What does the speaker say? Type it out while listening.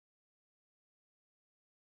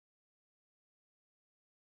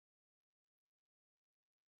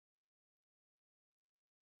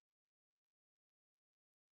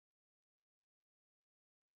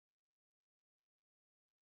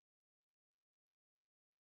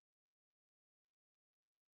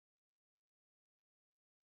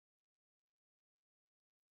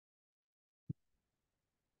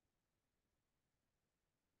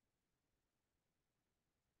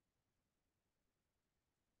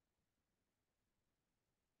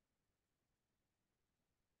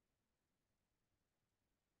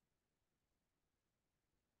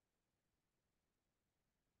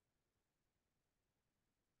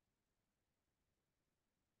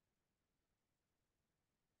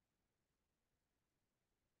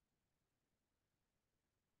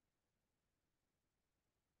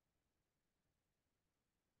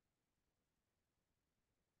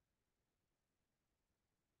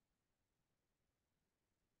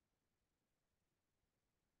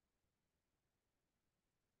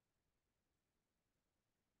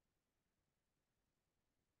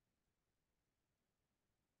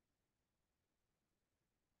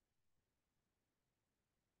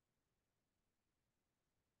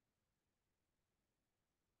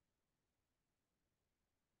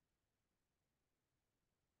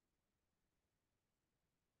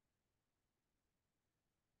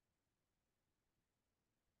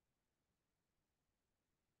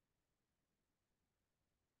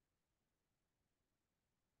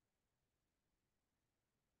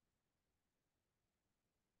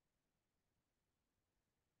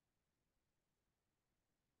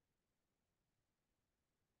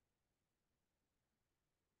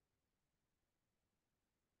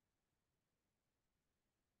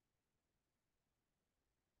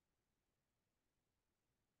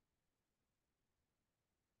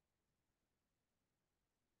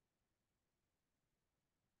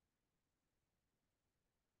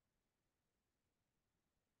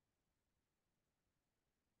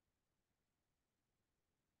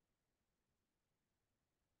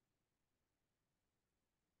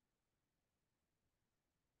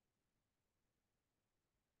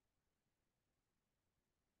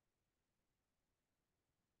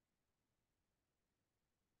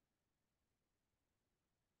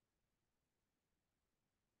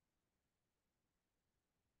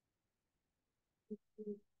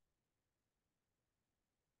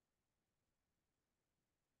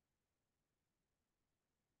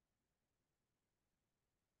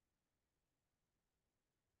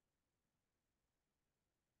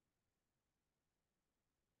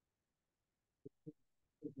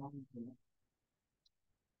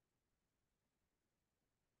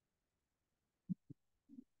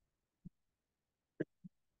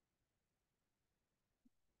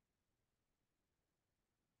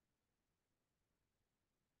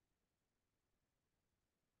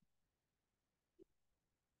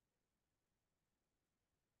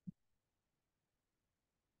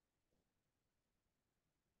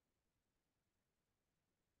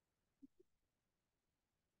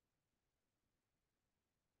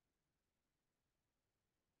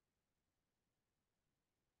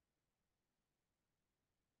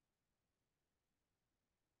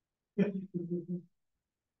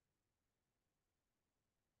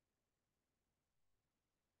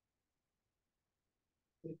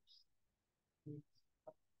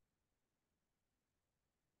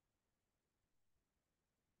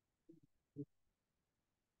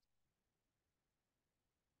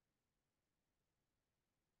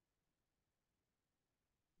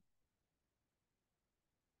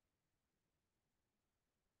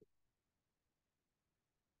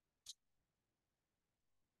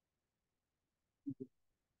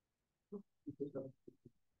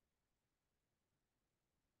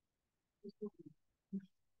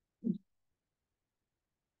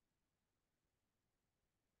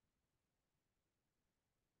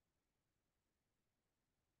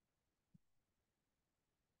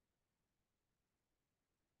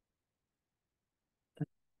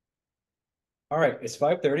All right, it's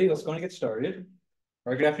 5:30. Let's go and get started.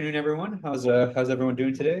 All right, good afternoon, everyone. How's everyone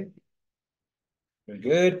doing today? Doing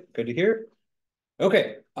good. Good to hear.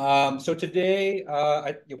 Okay. So today,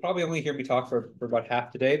 you'll probably only hear me talk for about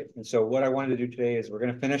half today. And so what I wanted to do today is we're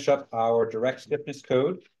going to finish up our direct stiffness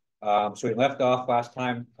code. So we left off last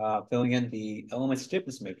time filling in the element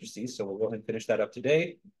stiffness matrices. So we'll go ahead and finish that up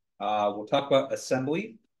today. We'll talk about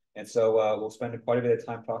assembly. And so we'll spend quite a bit of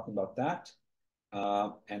time talking about that.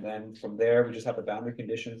 And then from there, we just have the boundary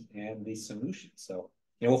conditions and the solution. So,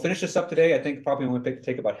 we'll finish this up today. I think probably only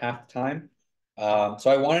take about half the time. So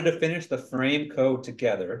I wanted to finish the frame code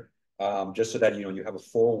together, just so that, you have a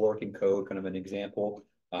full working code, kind of an example,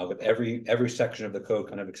 with every section of the code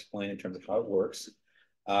kind of explained in terms of how it works.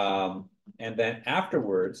 And then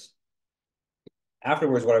afterwards,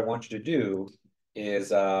 what I want you to do is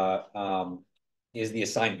the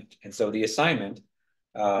assignment. And so the assignment,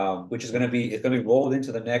 which is going to be rolled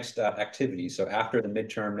into the next activity. So after the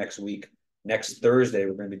midterm next week, next Thursday,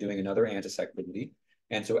 we're going to be doing another ANSYS activity.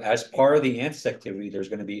 And so as part of the ANSYS activity, there's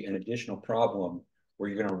going to be an additional problem where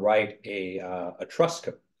you're going to write a truss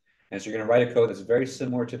code. And so you're going to write a code that's very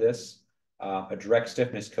similar to this, a direct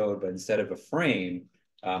stiffness code, but instead of a frame,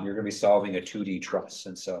 you're going to be solving a 2D truss.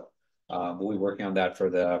 And so we'll be working on that for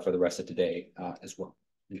the rest of today as well.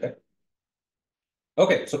 Okay.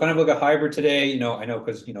 Okay, so kind of like a hybrid today, I know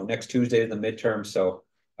because next Tuesday is the midterm, so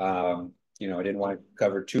I didn't want to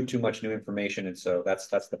cover too much new information, and so that's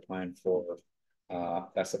the plan for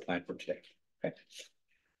today. Okay.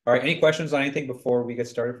 All right, any questions on anything before we get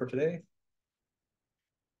started for today?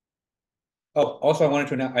 Oh, also I wanted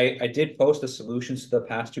to announce I did post the solutions to the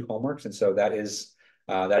past two homeworks, and so that is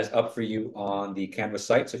up for you on the Canvas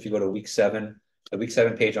site. So if you go to the week 7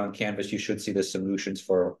 page on Canvas, you should see the solutions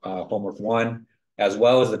for homework 1, as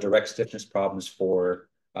well as the direct stiffness problems for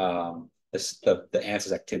the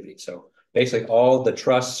ANSYS activity. So basically all the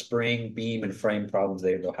truss, spring, beam, and frame problems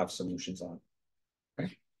they'll have solutions on.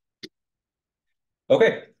 Okay.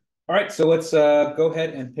 Okay. All right. So let's go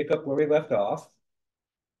ahead and pick up where we left off.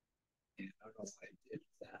 And I don't know if I did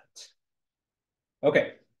that.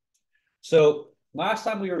 Okay. So last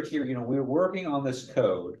time we were here, we were working on this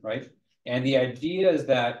code, right? And the idea is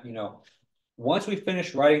that, once we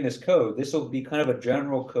finish writing this code, this will be kind of a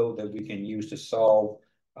general code that we can use to solve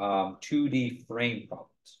 2D frame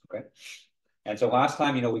problems. Okay. And so last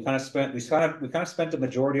time, we kind of spent the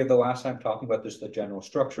majority of the last time talking about just the general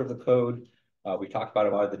structure of the code. We talked about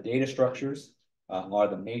a lot of the data structures, a lot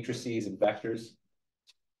of the matrices and vectors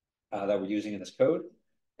that we're using in this code.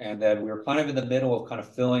 And then we were kind of in the middle of kind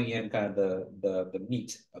of filling in kind of the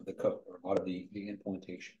meat of the code, or a lot of the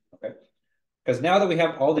implementation. Okay. Because now that we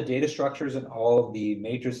have all the data structures and all of the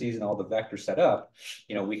matrices and all the vectors set up,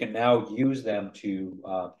 we can now use them to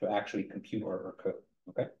actually compute our code.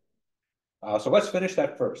 Okay. So let's finish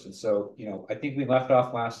that first. And so, I think we left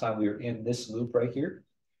off last time, we were in this loop right here.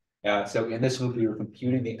 So in this loop, we were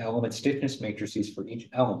computing the element stiffness matrices for each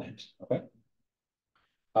element. Okay.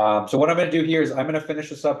 So what I'm going to do here is I'm going to finish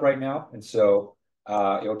this up right now, and so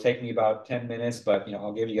it'll take me about 10 minutes, but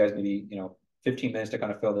I'll give you guys maybe 15 minutes to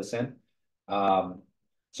kind of fill this in. Um,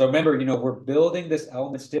 so remember, we're building this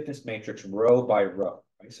element stiffness matrix row by row,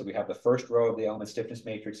 right? So we have the first row of the element stiffness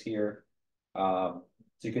matrix here. So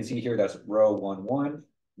you can see here that's row 1, 1,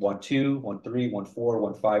 1, 2, 1, 3, 1, 4,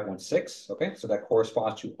 1, 5, 1, 6. Okay, so that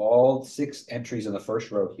corresponds to all 6 entries in the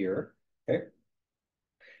first row here. Okay.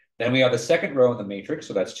 Then we have the second row in the matrix.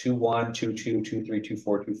 So that's 2, 1, 2, 2, 2, 3, 2,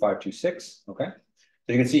 4, 2, 5, 2, 6. Okay.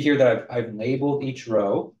 So you can see here that I've labeled each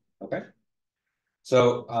row. Okay.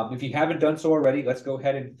 So if you haven't done so already, let's go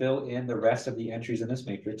ahead and fill in the rest of the entries in this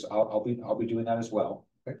matrix. I'll be doing that as well.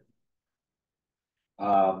 Okay.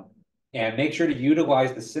 Um, and make sure to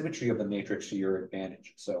utilize the symmetry of the matrix to your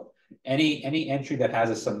advantage. So any entry that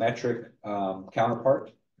has a symmetric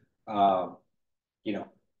counterpart, um, you know,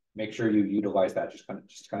 make sure you utilize that. Just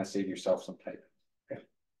kind of save yourself some type. Okay.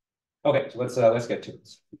 Okay, so let's get to it.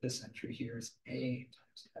 So this entry here is A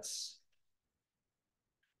times S.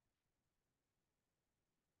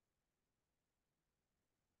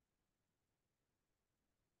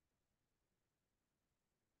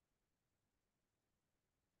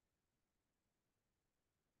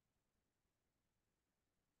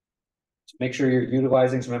 So make sure you're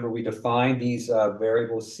utilizing. So remember, we define these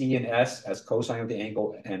variables C and S as cosine of the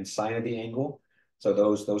angle and sine of the angle. So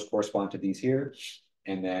those correspond to these here.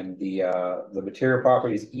 And then the material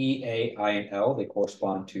properties E, A, I, and L, they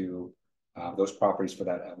correspond to those properties for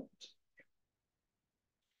that element.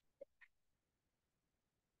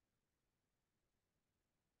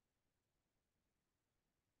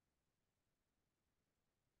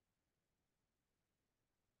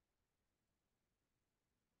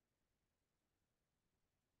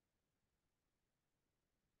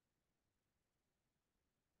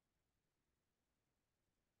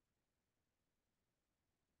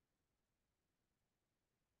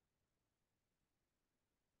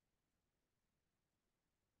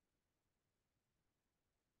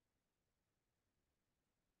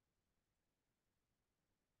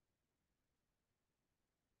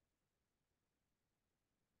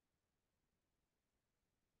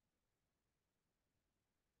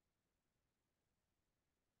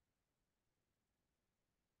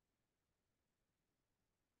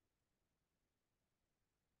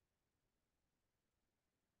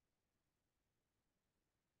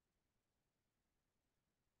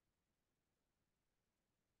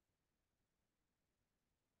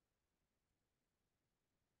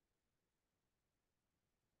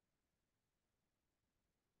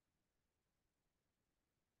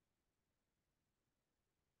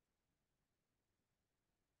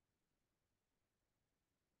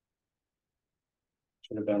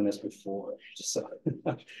 Should have done this before. Just so.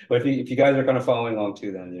 But if you guys are kind of following along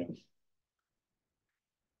too, then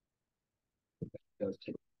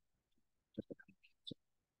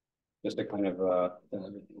just to kind of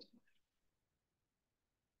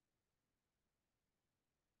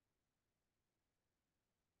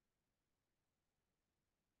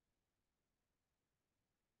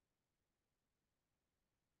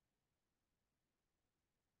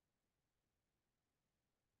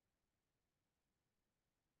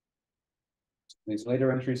these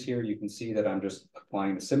later entries here, you can see that I'm just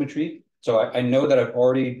applying the symmetry. So I know that I've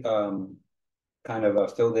already kind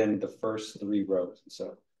of filled in the first 3 rows.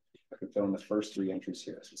 So I can fill in the first 3 entries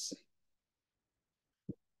here, as you see.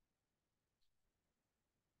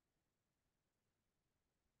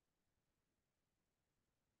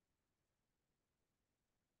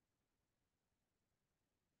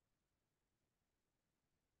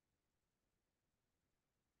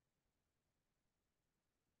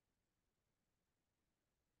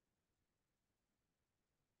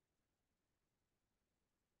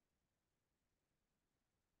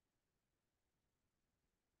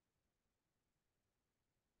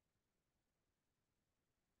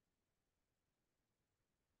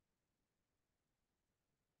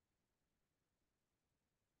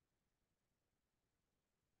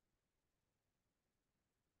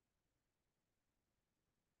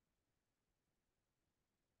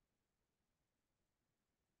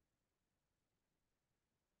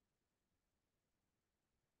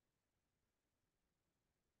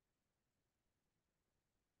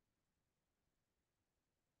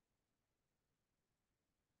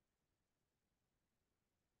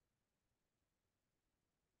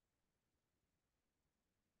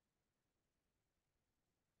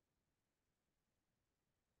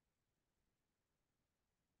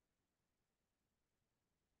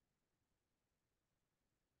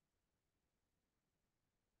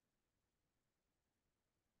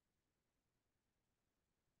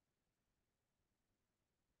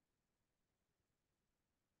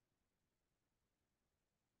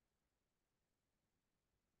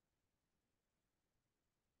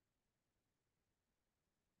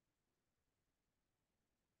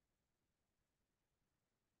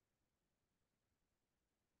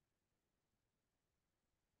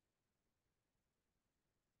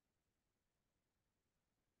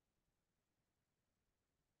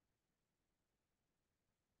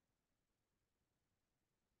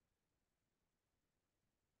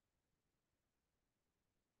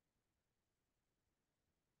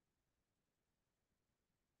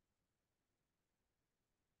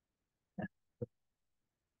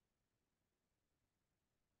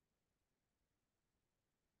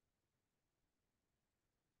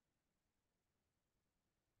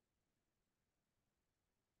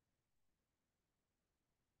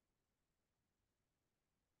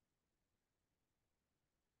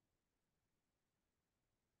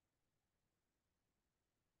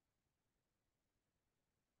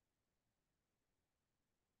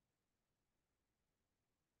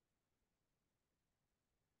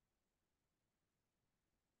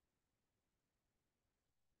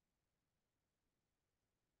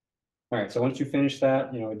 All right, so once you finish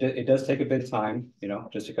that, it does take a bit of time,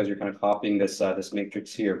 just because you're kind of copying this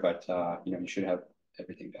matrix here, but you should have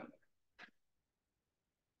everything done.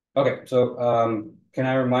 Okay, so can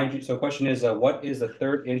I remind you? So question is, what is the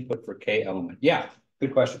third input for K element? Yeah,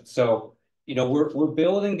 good question. So we're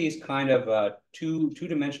building these kind of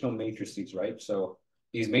two-dimensional matrices, right? So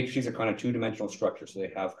these matrices are kind of two-dimensional structures. So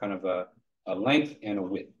they have kind of a length and a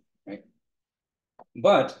width, right?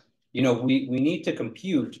 But we need to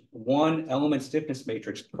compute one element stiffness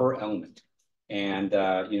matrix per element. And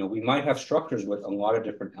we might have structures with a lot of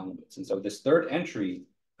different elements. And so this third entry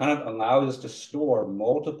kind of allows us to store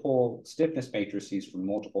multiple stiffness matrices for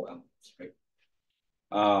multiple elements,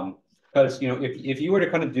 right? Because if you were to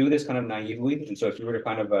kind of do this kind of naively, and so if you were to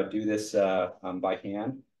kind of do this by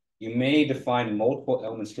hand, you may define multiple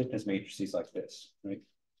element stiffness matrices like this, right?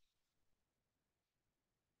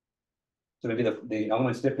 So maybe the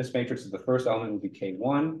element stiffness matrix of the first element would be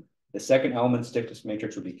K1. The second element stiffness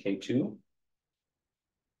matrix would be K2.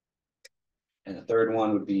 And the third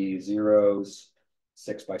one would be zeros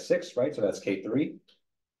 6 by 6, right? So that's K3.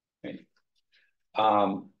 Right?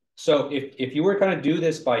 So if you were kind of do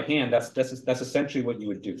this by hand, that's essentially what you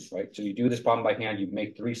would do, right? So you do this problem by hand, you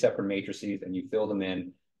make 3 separate matrices and you fill them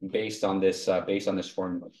in based on this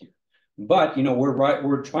formula here. But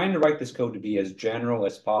we're trying to write this code to be as general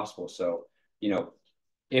as possible. So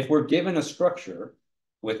if we're given a structure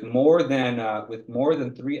with more than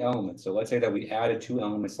 3 elements, so let's say that we added 2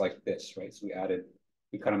 elements like this, right? So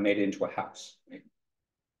we kind of made it into a house, right?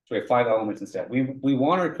 So we have 5 elements instead. We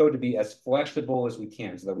want our code to be as flexible as we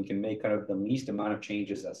can so that we can make kind of the least amount of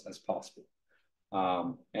changes as possible.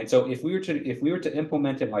 And so if we were to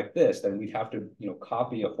implement it like this, then we'd have to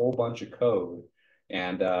copy a whole bunch of code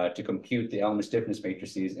and to compute the element stiffness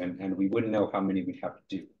matrices, and we wouldn't know how many we'd have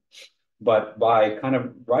to do. But by kind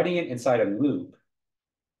of writing it inside a loop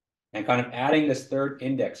and kind of adding this third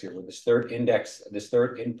index here, where this third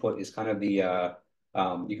input is kind of the,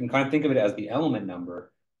 you can kind of think of it as the element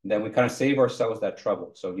number, then we kind of save ourselves that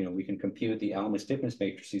trouble. So, we can compute the element stiffness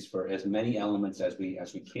matrices for as many elements as we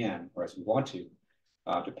can, or as we want to,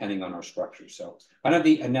 depending on our structure. So kind of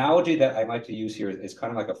the analogy that I like to use here is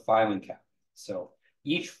kind of like a filing cabinet. So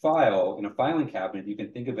each file in a filing cabinet, you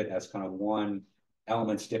can think of it as kind of one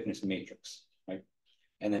element stiffness matrix, right?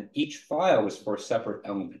 And then each file is for a separate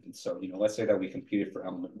element. And so, let's say that we compute it for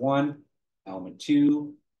element 1, element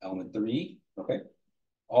 2, element 3, okay?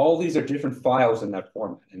 All these are different files in that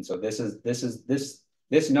format. And so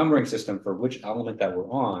this numbering system for which element that we're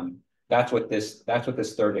on, that's what this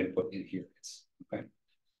third input in here is, okay?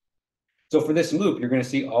 So for this loop, you're going to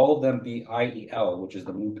see all of them be IEL, which is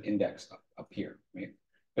the loop index up here, right?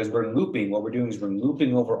 Because we're looping, what we're doing is we're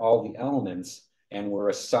looping over all the elements and we're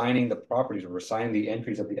assigning the properties, or we're assigning the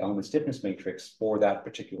entries of the element stiffness matrix for that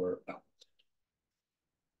particular element.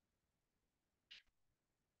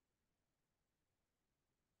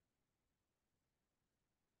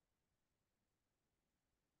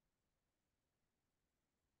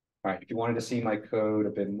 All right, if you wanted to see my code a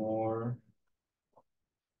bit more,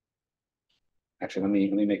 actually, let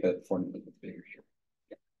me make the formula a bit bigger here.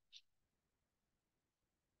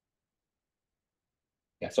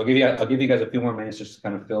 Yeah, so I'll give you guys a few more minutes just to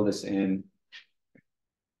kind of fill this in.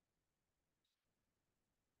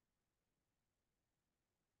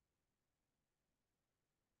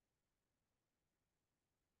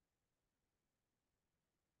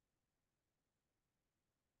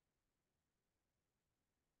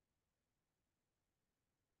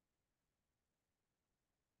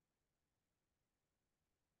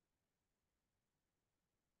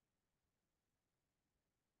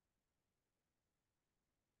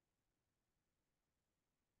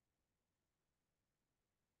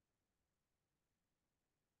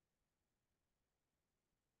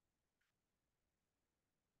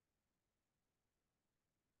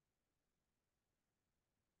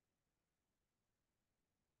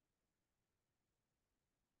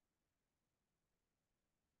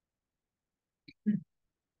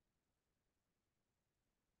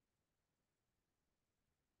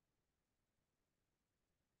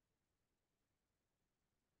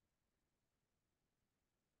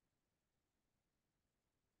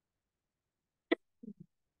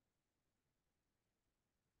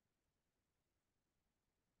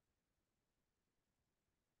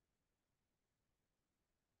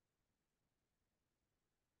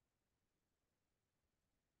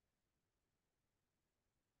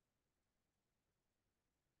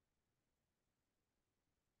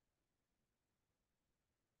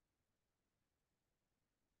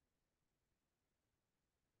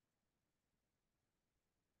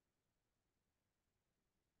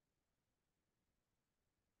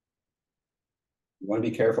 You want to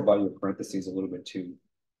be careful about your parentheses a little bit too.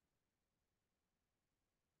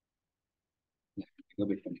 Yeah, you'll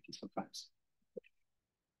be finicky sometimes.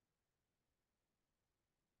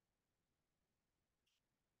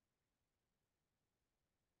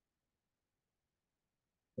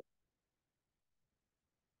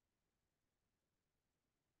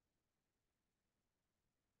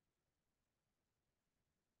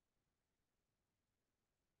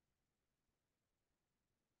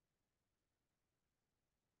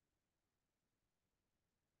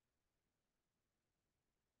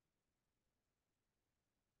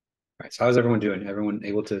 All right, so how's everyone doing? Everyone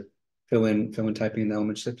able to fill in typing in the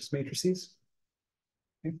element stiffness matrices?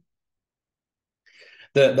 Okay.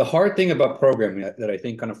 The hard thing about programming that I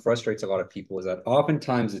think kind of frustrates a lot of people is that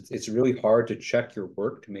oftentimes it's really hard to check your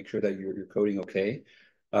work to make sure that you're coding okay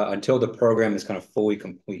until the program is kind of fully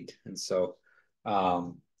complete. And so,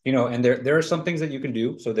 and there are some things that you can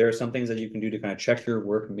do. So there are some things that you can do to kind of check your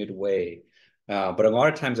work midway. But a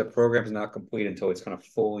lot of times a program is not complete until it's kind of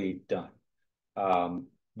fully done.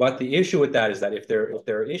 But the issue with that is that if there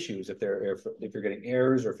are issues, if you're getting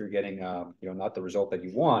errors or if you're getting not the result that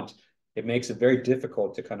you want, it makes it very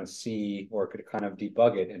difficult to kind of see or to kind of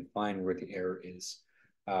debug it and find where the error is.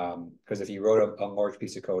 Because if you wrote a large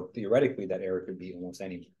piece of code, theoretically that error could be almost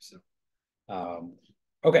anywhere. So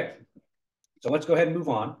okay, so let's go ahead and move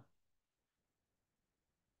on.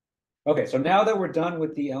 Okay, so now that we're done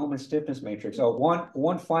with the element stiffness matrix,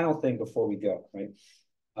 one final thing before we go, right?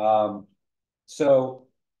 So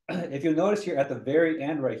if you'll notice here at the very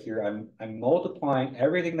end right here, I'm multiplying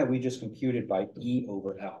everything that we just computed by E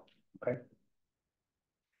over L, okay?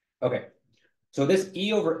 Okay, so this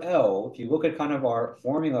E over L, if you look at kind of our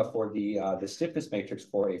formula for the stiffness matrix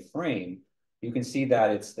for a frame, you can see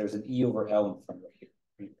that there's an E over L in front right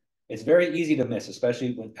here. It's very easy to miss,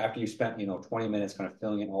 especially after you spent 20 minutes kind of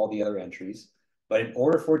filling in all the other entries. But in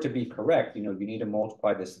order for it to be correct, you need to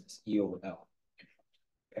multiply this E over L.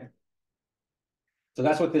 Okay. So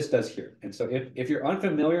that's what this does here. And so if you're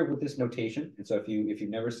unfamiliar with this notation, and so if you've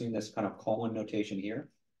never seen this kind of colon notation here,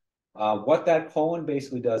 what that colon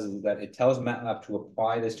basically does is that it tells MATLAB to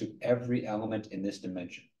apply this to every element in this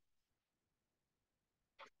dimension.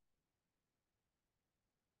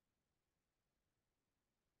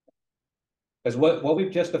 Because what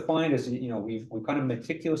we've just defined is, we've kind of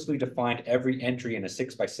meticulously defined every entry in a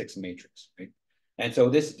 6x6 matrix, right? And so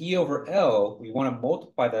this E over L, we want to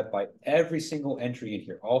multiply that by every single entry in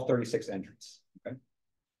here, all 36 entries, okay?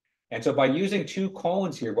 And so by using two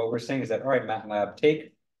colons here, what we're saying is that, all right, MATLAB,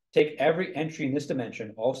 take every entry in this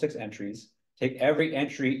dimension, all 6 entries, take every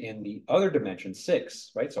entry in the other dimension,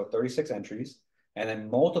 6, right? So 36 entries, and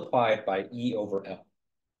then multiply it by E over L,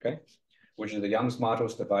 okay? Which is the Young's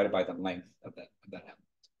modulus divided by the length of that element.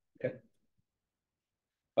 Okay.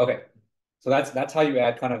 Okay. So that's how you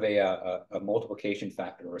add kind of a multiplication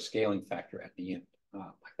factor or a scaling factor at the end,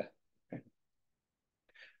 like that. Okay.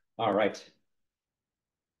 All right.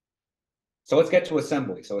 So let's get to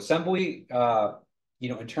assembly. So assembly,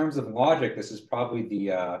 in terms of logic, this is probably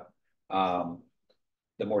the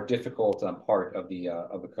more difficult part of the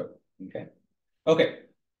code. Okay. Okay.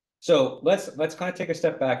 So let's kind of take a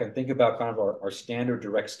step back and think about kind of our standard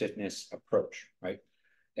direct stiffness approach, right?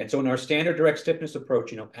 And so in our standard direct stiffness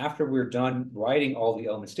approach, after we're done writing all the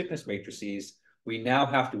element stiffness matrices, we now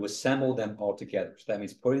have to assemble them all together. So that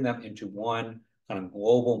means putting them into one kind of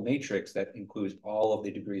global matrix that includes all of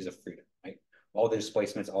the degrees of freedom, right? All the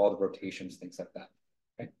displacements, all the rotations, things like that.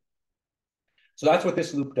 Okay. So that's what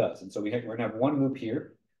this loop does. And so we're going to have one loop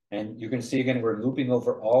here. And you can see, again, we're looping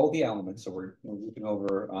over all the elements. So we're looping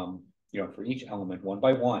over, for each element one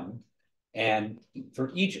by one. And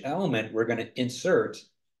for each element, we're going to insert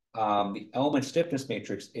the element stiffness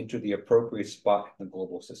matrix into the appropriate spot in the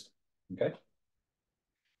global system. Okay.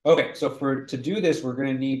 Okay, so to do this, we're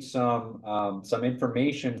going to need some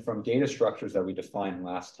information from data structures that we defined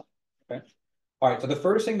last time. Okay. All right. So the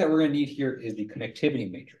first thing that we're going to need here is the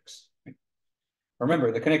connectivity matrix. Okay?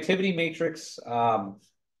 Remember, the connectivity matrix.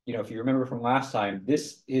 If you remember from last time,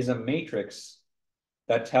 this is a matrix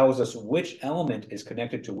that tells us which element is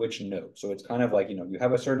connected to which node. So it's kind of like, you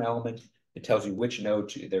have a certain element, it tells you which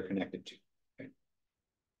node they're connected to. Okay?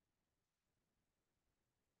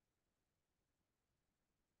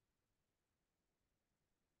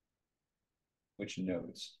 Which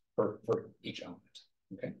nodes for each element.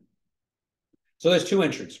 Okay. So there's two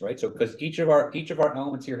entries, right? So because each of our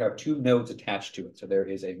elements here have two nodes attached to it. So there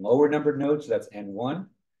is a lower numbered node, so that's N1,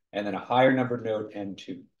 and then a higher numbered node,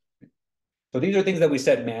 N2. So these are things that we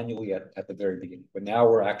set manually at the very beginning, but now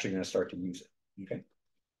we're actually going to start to use it. Okay.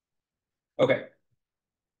 Okay.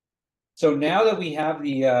 So now that we have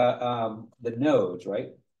the nodes, right?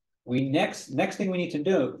 Next thing we need to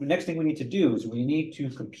do is we need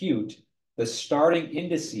to compute the starting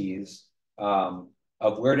indices of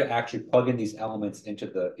where to actually plug in these elements into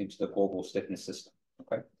the global stiffness system.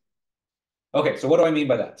 Okay. Okay. So what do I mean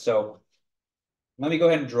by that? So let me go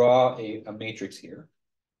ahead and draw a matrix here.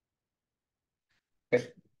 Okay.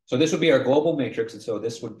 So this would be our global matrix, and so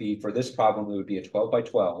this would be, for this problem, it would be a 12 by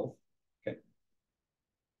 12. Okay.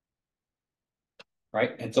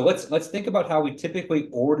 Right. And so let's think about how we typically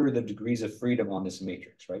order the degrees of freedom on this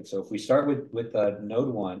matrix, right? So if we start with node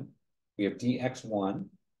 1, we have dx1,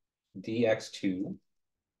 dx2,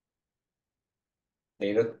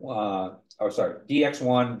 theta,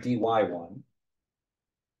 dx1, dy1,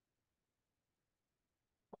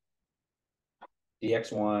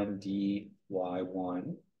 dx1,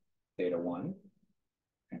 dy1, theta 1.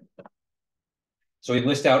 Okay. So we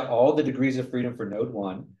list out all the degrees of freedom for node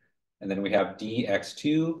 1, and then we have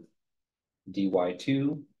dx2,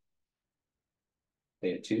 dy2,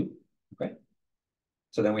 theta 2. Okay.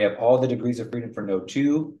 So then we have all the degrees of freedom for node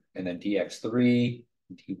 2, and then dx3,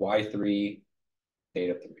 dy3,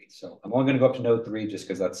 theta 3. So I'm only going to go up to node 3 just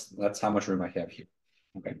because that's how much room I have here.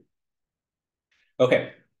 Okay.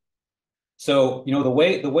 Okay. So the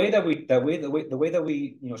way that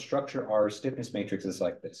we structure our stiffness matrix is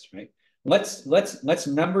like this, right? Let's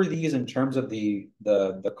number these in terms of the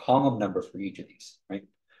column number for each of these, right?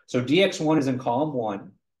 So dx1 is in column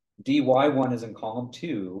 1, dy1 is in column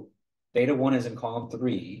 2, theta 1 is in column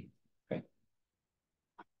 3. Okay.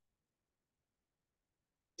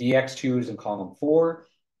 dx2 is in column 4,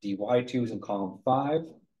 dy2 is in column 5. I don't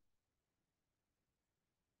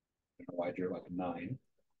know why I drew like a 9.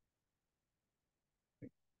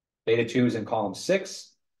 Theta 2 is in column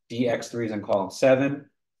 6, dx3 is in column 7,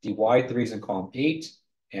 dy3 is in column 8,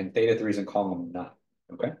 and theta 3 is in column 9.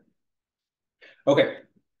 Okay. Okay.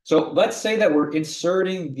 So let's say that we're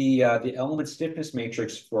inserting the element stiffness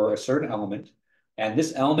matrix for a certain element, and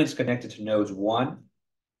this element is connected to nodes 1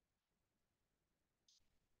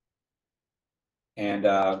 and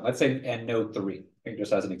let's say and node 3. Okay,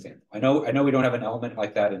 just as an example. I know we don't have an element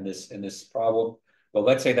like that in this problem, but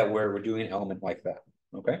let's say that we're doing an element like that.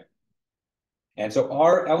 Okay. And so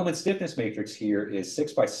our element stiffness matrix here is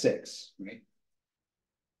 6 by 6, right?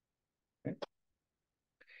 Okay.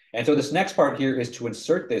 And so this next part here is to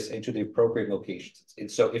insert this into the appropriate locations. And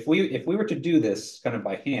so if we were to do this kind of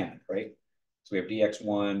by hand, right? So we have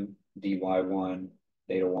dx1, dy1,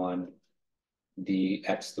 theta 1,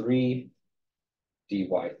 dx3,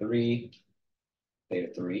 dy3,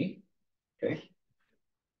 theta 3, okay?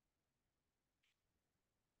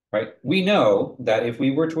 Right? We know that if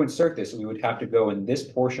we were to insert this, we would have to go in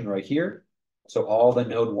this portion right here. So all the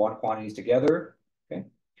node 1 quantities together, okay?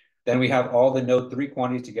 Then we have all the node 3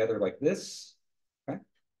 quantities together like this, okay?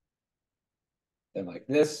 Then like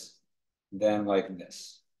this, then like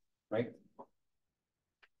this, right?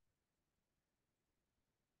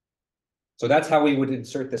 So that's how we would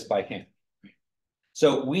insert this by hand.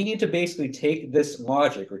 So we need to basically take this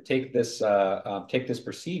logic or take this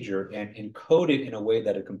procedure and encode it in a way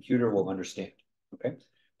that a computer will understand. Okay,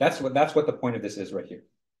 that's what the point of this is right here.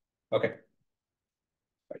 Okay.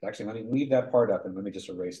 Right, actually, let me leave that part up and let me just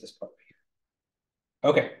erase this part right here.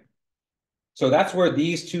 Okay. So that's where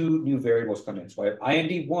these two new variables come in. So I have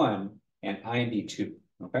IND1 and IND2.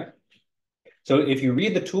 Okay. So if you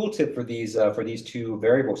read the tooltip for these two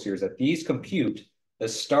variables here, is that these compute the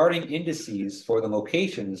starting indices for the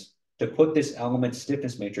locations to put this element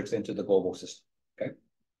stiffness matrix into the global system. Okay.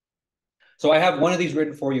 So I have one of these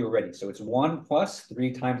written for you already. So it's 1 plus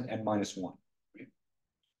 3 times n minus 1.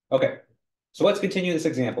 Okay. So let's continue this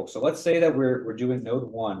example. So let's say that we're doing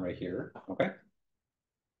node 1 right here. Okay.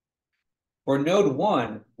 For node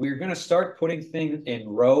 1, we're going to start putting things in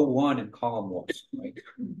row 1 and column 1. Right?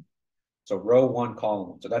 So row 1, column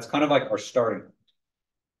 1. So that's kind of like our starting point.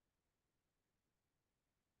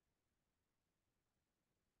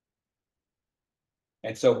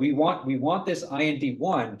 And so we want this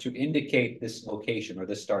IND1 to indicate this location or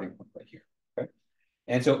this starting point right here. Okay.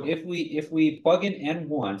 And so if we plug in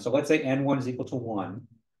N1, so let's say N1 is equal to 1,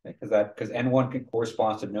 because N1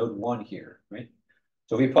 corresponds to node 1 here, right?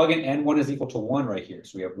 So if we plug in N1 is equal to 1 right here.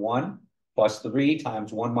 So we have 1 plus 3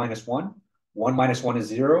 times 1 minus 1. 1 minus 1 is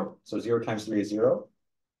 0. So 0 times 3 is 0.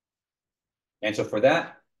 And so for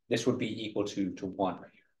that, this would be equal to 1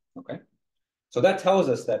 right here. Okay. So that tells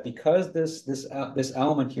us that because this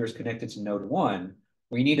element here is connected to node 1,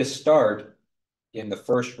 we need to start in the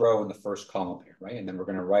first row in the first column here, right? And then we're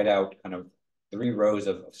going to write out kind of 3 rows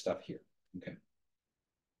of stuff here. Okay.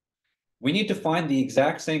 we need to find the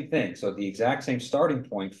exact same thing. So the exact same starting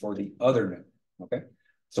point for the other node. Okay.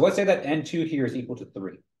 So let's say that n2 here is equal to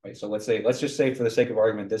 3. Right. So let's just say for the sake of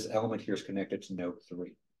argument, this element here is connected to node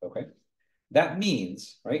 3. Okay. That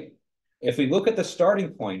means, right, if we look at the starting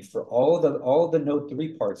point for all of the node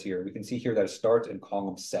 3 parts here, we can see here that it starts in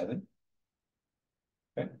column 7.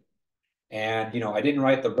 Okay. And I didn't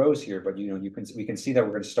write the rows here, but we can see that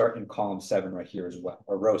we're going to start in column 7 right here as well,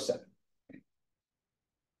 or row 7. Okay.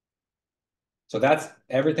 So that's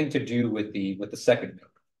everything to do with the second node,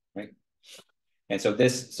 right? And so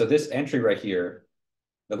this entry right here,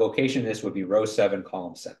 the location of this would be row 7,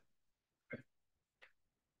 column 7. Okay.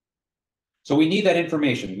 So we need that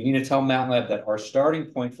information. We need to tell MATLAB that our starting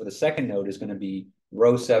point for the second node is going to be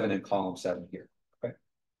row 7 and column 7 here. Okay.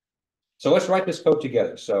 So let's write this code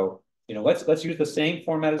together. So let's use the same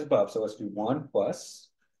format as above. So let's do 1 plus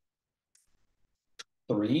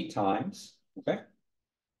 3 times. Okay.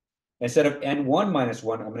 Instead of n1 minus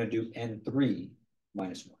 1, I'm going to do n3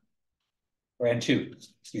 minus 1. Or n2,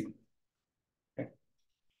 excuse me. Okay.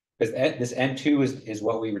 Because this n2 is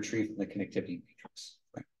what we retrieve from the connectivity matrix.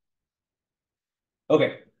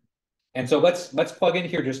 Okay. And so let's plug in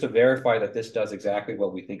here just to verify that this does exactly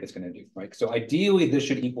what we think it's going to do, right? So ideally, this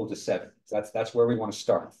should equal to 7. So that's where we want to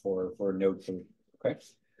start for node 3, okay?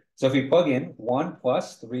 So if we plug in 1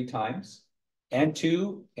 plus 3 times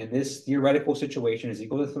n2 in this theoretical situation is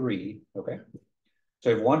equal to 3, okay?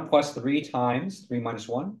 So we have 1 plus 3 times 3 minus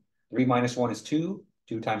 1. 3 minus 1 is 2.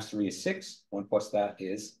 2 times 3 is 6. 1 plus that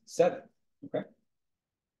is 7, okay?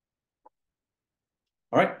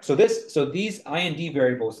 All right, so these IND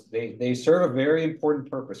variables, they serve a very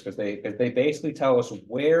important purpose because they basically tell us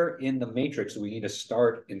where in the matrix we need to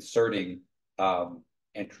start inserting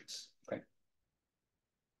entries. Okay.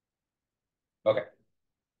 Okay.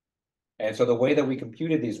 And so the way that we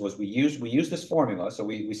computed these was we used this formula. So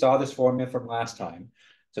we saw this formula from last time.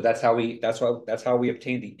 So that's how we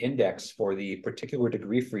obtained the index for the particular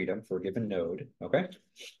degree freedom for a given node. Okay.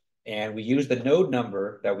 And we use the node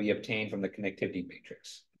number that we obtained from the connectivity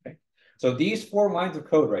matrix. Okay. So these 4 lines of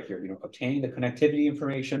code right here, obtaining the connectivity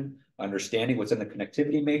information, understanding what's in the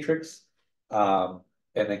connectivity matrix, and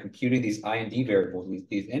then computing these IND variables,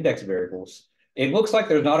 these index variables. It looks like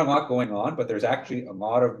there's not a lot going on, but there's actually a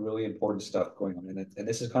lot of really important stuff going on. And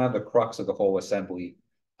this is kind of the crux of the whole assembly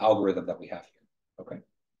algorithm that we have here. Okay.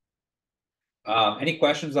 Any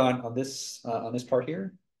questions on this part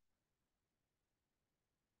here?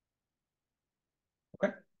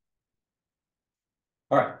 Okay.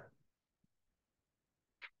 All right.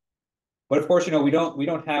 But of course, we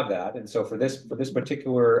don't have that, and so for this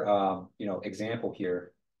particular example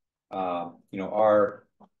here, our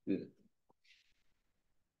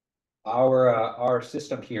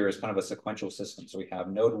system here is kind of a sequential system. So we have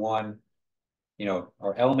node 1,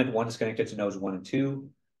 our element 1 is connected to nodes 1 and 2,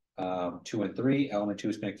 2 and 3. Element 2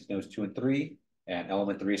 is connected to nodes 2 and 3, and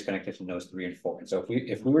element 3 is connected to nodes 3 and 4. And so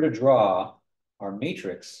if we were to draw our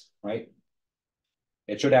matrix, right,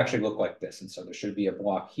 it should actually look like this. And so there should be a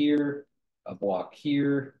block here, a block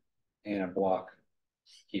here, and a block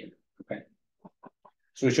here, okay?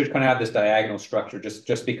 So we should kind of have this diagonal structure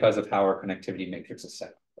just because of how our connectivity matrix is set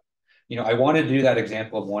up. I want to do that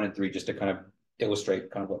example of 1 and 3 just to kind of illustrate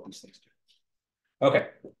kind of what these things do. Okay.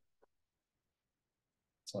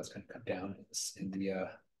 So let's kind of come down in the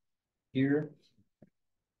here.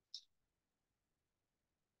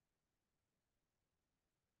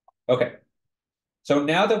 Okay. So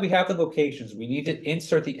now that we have the locations, we need to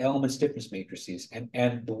insert the element stiffness matrices.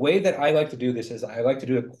 And the way that I like to do this is I like to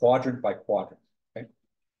do it quadrant by quadrant. Okay.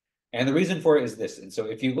 And the reason for it is this. And so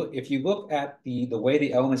if you look at the way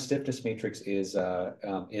the element stiffness matrix is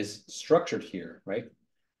structured here, right?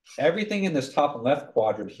 Everything in this top left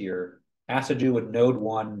quadrant here has to do with node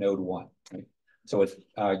 1, node 1. Right? So it's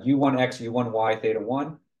U1x, U1y, theta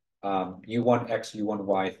 1, U1x,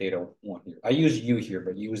 U1y, theta 1 here. I use U here,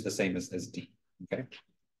 but U is the same as D. Okay.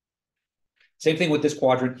 Same thing with this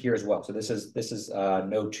quadrant here as well. So this is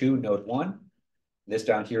node 2, node 1. This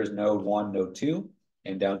down here is node 1, node 2,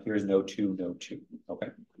 and down here is node 2, node 2. Okay.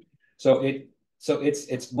 So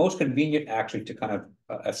it's most convenient actually to kind of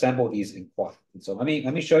assemble these in quadrants. And so let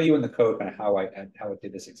me show you in the code kind of how I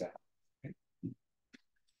did this exactly.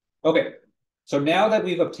 Okay. So now that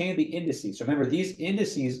we've obtained the indices, so remember these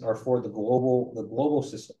indices are for the global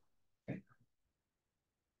system.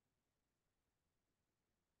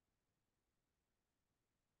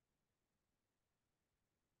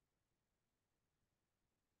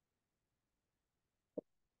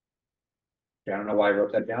 I don't know why I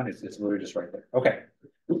wrote that down. It's literally just right there. Okay.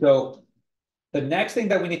 So the next thing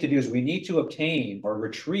that we need to do is we need to obtain or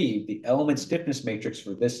retrieve the element stiffness matrix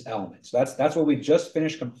for this element. So that's what we just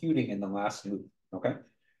finished computing in the last loop, okay?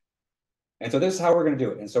 And so this is how we're going to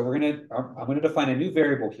do it. And so I'm going to define a new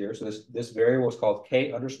variable here. So this variable is called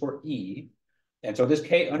K underscore E. And so this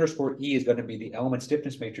K underscore E is going to be the element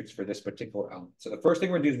stiffness matrix for this particular element. So the first thing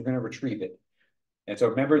we're going to do is we're going to retrieve it. And so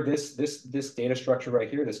remember this data structure right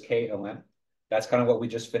here, this KLM, that's kind of what we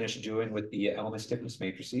just finished doing with the element stiffness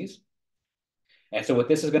matrices. And so what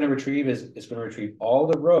this is going to retrieve is it's going to retrieve all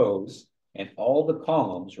the rows and all the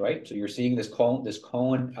columns, right? So you're seeing this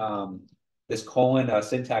colon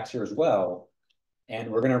syntax here as well. And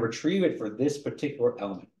we're going to retrieve it for this particular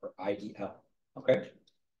element, for IEL, okay?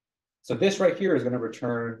 So this right here is going to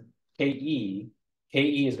return KE.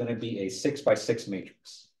 KE is going to be a 6 by 6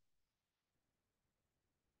 matrix.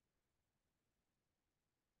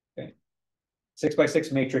 Okay, 6 by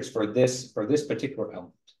 6 matrix for this particular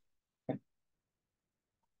element. Okay.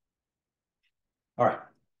 All right.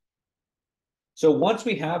 So once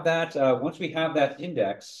we have that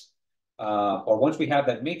index, or once we have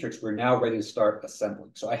that matrix, we're now ready to start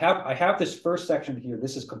assembling. So I have this first section here.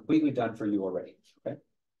 This is completely done for you already. Okay.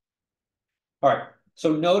 All right.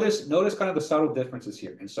 So notice kind of the subtle differences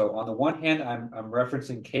here. And so on the one hand, I'm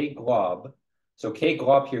referencing K glob. So K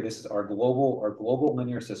glob here, this is our global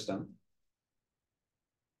linear system.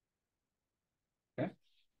 Okay.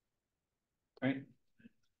 All right.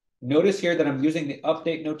 Notice here that I'm using the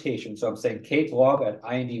update notation. So I'm saying K glob at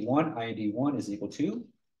IND1 is equal to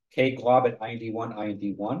K glob at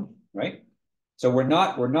IND1, right? So we're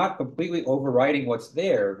not completely overriding what's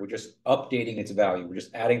there. We're just updating its value. We're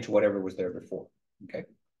just adding to whatever was there before. Okay.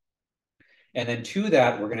 And then to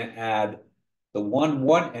that, we're going to add the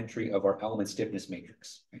 1, entry of our element stiffness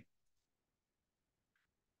matrix. Okay.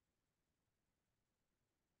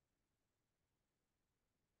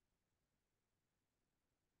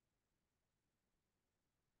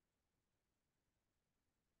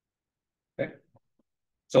 Okay.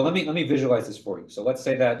 So let me visualize this for you. So let's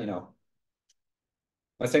say that,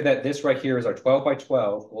 let's say that this right here is our 12 by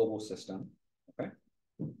 12 global system. Okay.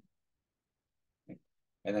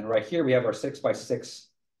 And then right here, we have our 6 by 6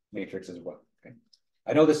 matrix as well. Okay.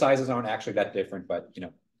 I know the sizes aren't actually that different, but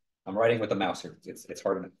I'm writing with the mouse here. It's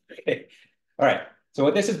hard enough. Okay. All right. So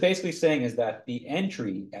what this is basically saying is that the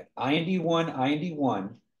entry at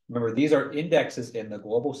IND1, remember, these are indexes in the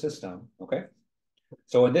global system. Okay.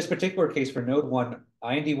 So in this particular case for node 1,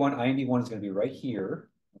 IND1 is going to be right here.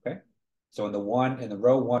 Okay. So in the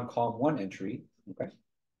row 1, column 1 entry. Okay.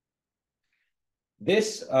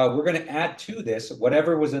 This, we're going to add to this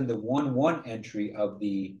whatever was in the 1 entry of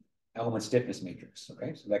the element stiffness matrix.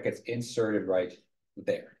 Okay, so that gets inserted right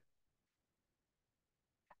there.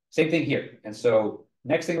 Same thing here. And so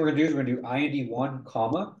next thing we're going to do is we're going to do IND1,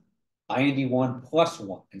 comma, IND1 plus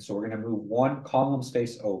 1. And so we're going to move 1 column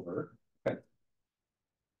space over. Okay,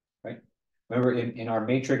 right. Remember in our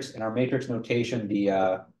matrix notation,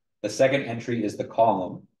 the second entry is the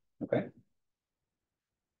column. Okay.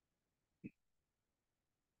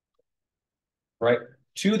 Right.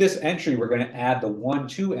 To this entry, we're going to add the 1,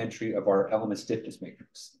 2 entry of our element stiffness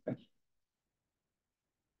matrix.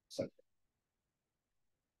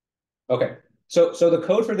 Okay. So the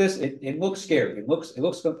code for this, it looks scary. It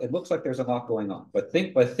looks like there's a lot going on. But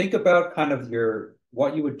think about kind of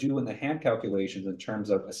what you would do in the hand calculations in terms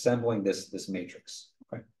of assembling this matrix.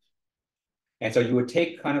 Okay. And so you would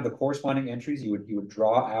take kind of the corresponding entries. You would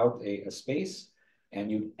draw out a space. And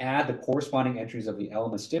you add the corresponding entries of the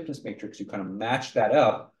element stiffness matrix. You kind of match that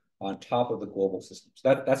up on top of the global system.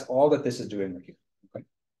 So that's all that this is doing right here. Okay.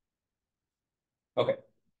 Okay.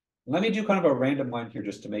 Let me do kind of a random line here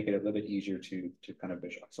just to make it a little bit easier to kind of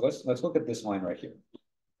visualize. So let's look at this line right here.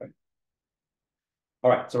 Okay.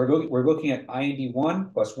 All right. So we're looking at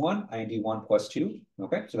IND1 plus 1, IND1 plus 2.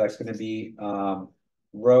 Okay. So that's going to be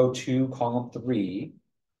row 2, column 3.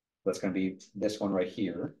 That's going to be this one right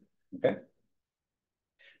here. Okay.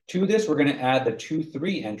 To this, we're going to add the 2,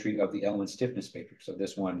 3 entry of the element stiffness matrix. So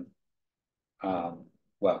this one,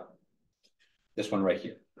 this one right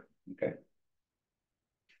here. Okay.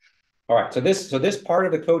 All right. So this part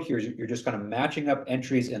of the code here is you're just kind of matching up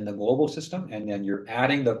entries in the global system, and then you're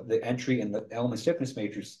adding the entry in the element stiffness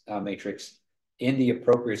matrix in the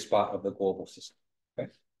appropriate spot of the global system.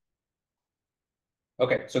 Okay.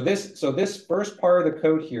 Okay. So this first part of the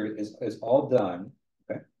code here is all done.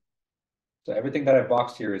 So everything that I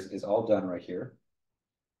boxed here is all done right here.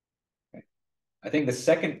 Okay. I think the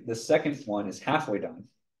second one is halfway done.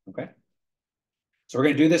 Okay. So we're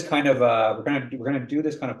going to do this kind of we're going to do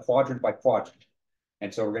this kind of quadrant by quadrant.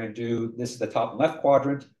 And so we're going to do this is the top left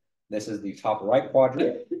quadrant. This is the top right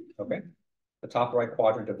quadrant. Okay. the top right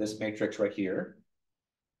quadrant of this matrix right here.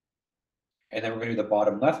 And then we're going to do the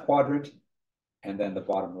bottom left quadrant and then the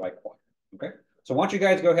bottom right quadrant. Okay. So why don't you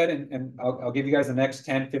guys go ahead and I'll give you guys the next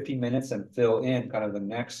 10, 15 minutes and fill in kind of the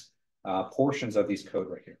next portions of these code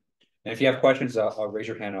right here. And if you have questions, I'll raise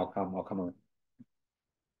your hand and I'll come over.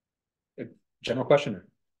 General question?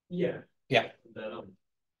 Yeah. Yeah. That,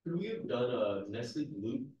 could we have done a nested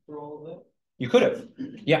loop for all of that? You could have.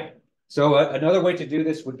 Yeah. So another way to do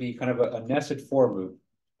this would be kind of a nested for loop.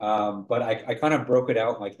 But I kind of broke it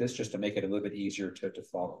out like this just to make it a little bit easier to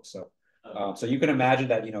follow. So so you can imagine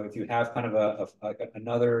that, you know, if you have kind of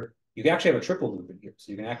another, you can actually have a triple loop in here.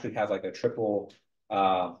 So you can actually have like a triple,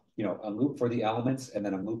 you know, a loop for the elements and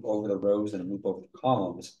then a loop over the rows and a loop over the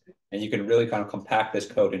columns. And you can really kind of compact this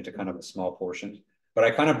code into kind of a small portion. But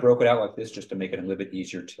I kind of broke it out like this just to make it a little bit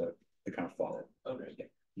easier to kind of follow. Okay. Yeah.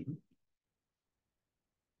 Mm-hmm.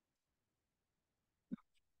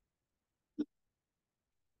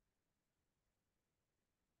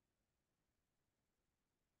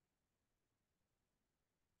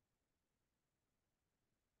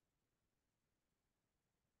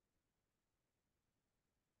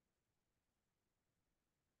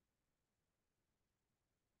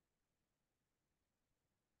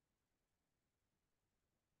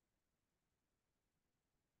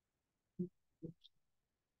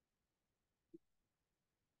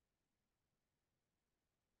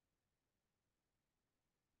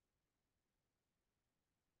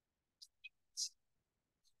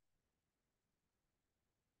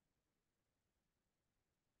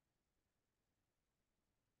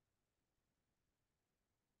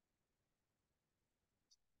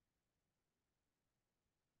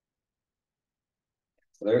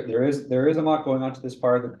 So there is a lot going on to this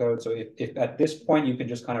part of the code. So if at this point you can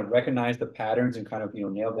just kind of recognize the patterns and kind of, you know,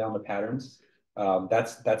 nail down the patterns,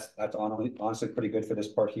 that's honestly pretty good for this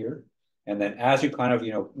part here. And then as you kind of,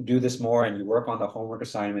 you know, do this more and you work on the homework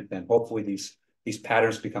assignment, then hopefully these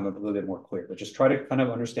patterns become a little bit more clear. But just try to kind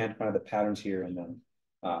of understand kind of the patterns here, and then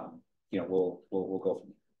you know, we'll go from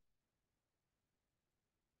there.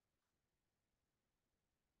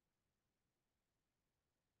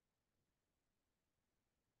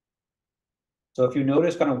 So if you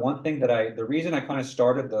notice kind of one thing that the reason I kind of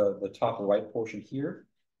started the top right portion here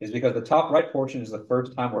is because the top right portion is the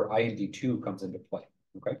first time where IND2 comes into play,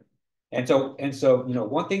 okay? And so, you know,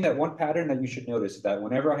 one pattern that you should notice is that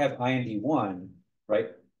whenever I have IND1,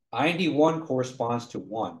 right, IND1 corresponds to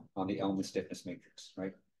 1 on the element stiffness matrix,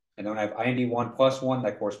 right? And then when I have IND1 plus 1,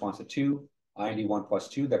 that corresponds to 2, IND1 plus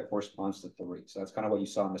 2, that corresponds to 3. So that's kind of what you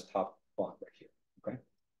saw in this top block right here, okay?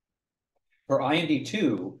 For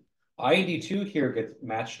IND2 here gets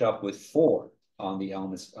matched up with 4 on the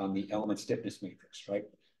element stiffness matrix, right?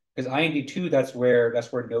 Because IND2, that's where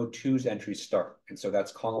node 2's entries start. And so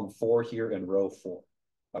that's column 4 here and row 4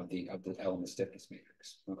 of the element stiffness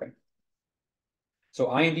matrix. Okay. So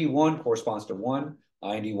IND1 corresponds to 1,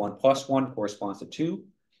 IND1 plus 1 corresponds to 2,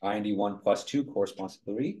 IND1 plus 2 corresponds to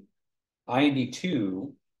 3,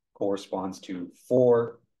 IND2 corresponds to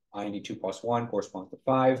 4, IND2 plus 1 corresponds to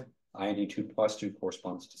 5, IND2 plus 2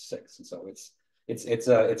 corresponds to 6. And so it's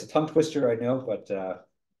a tongue twister, I know, but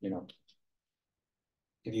you know,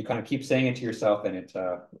 if you kind of keep saying it to yourself, then it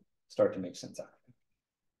start to make sense out.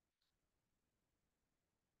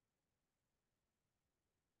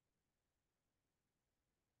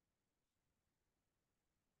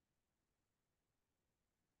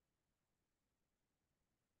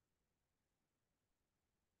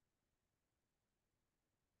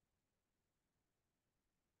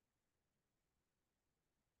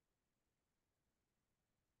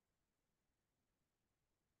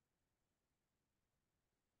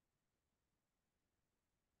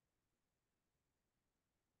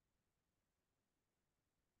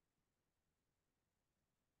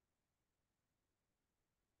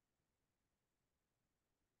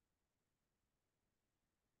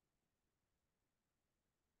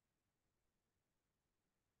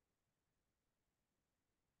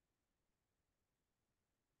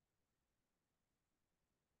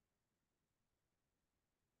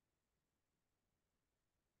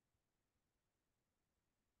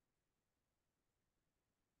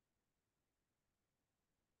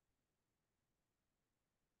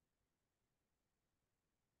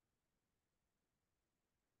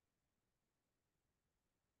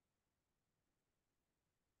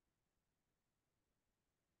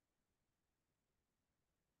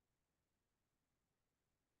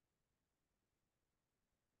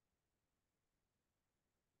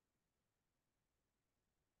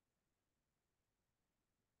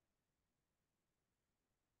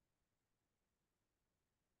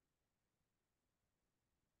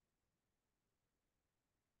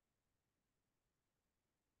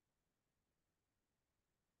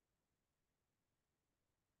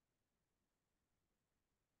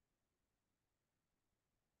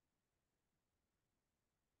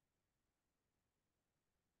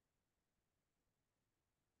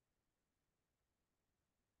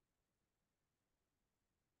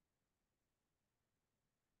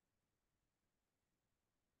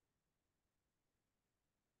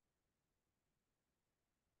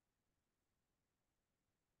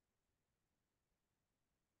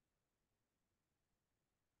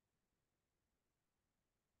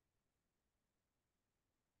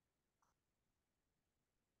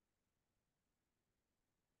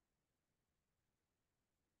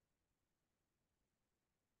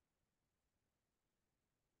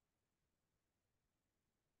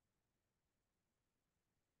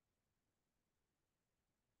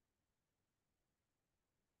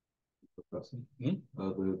 The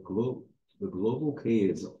global K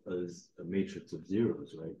is a matrix of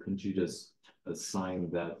zeros, right? Couldn't you just assign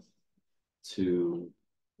that to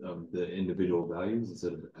the individual values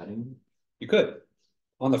instead of adding? You could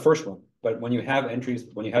on the first one, but when you have entries,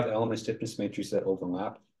 when you have element stiffness matrices that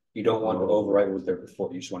overlap, you don't want to overwrite what was there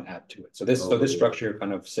before. You just want to add to it. So this structure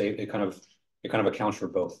kind of it kind of accounts for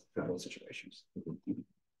both situations.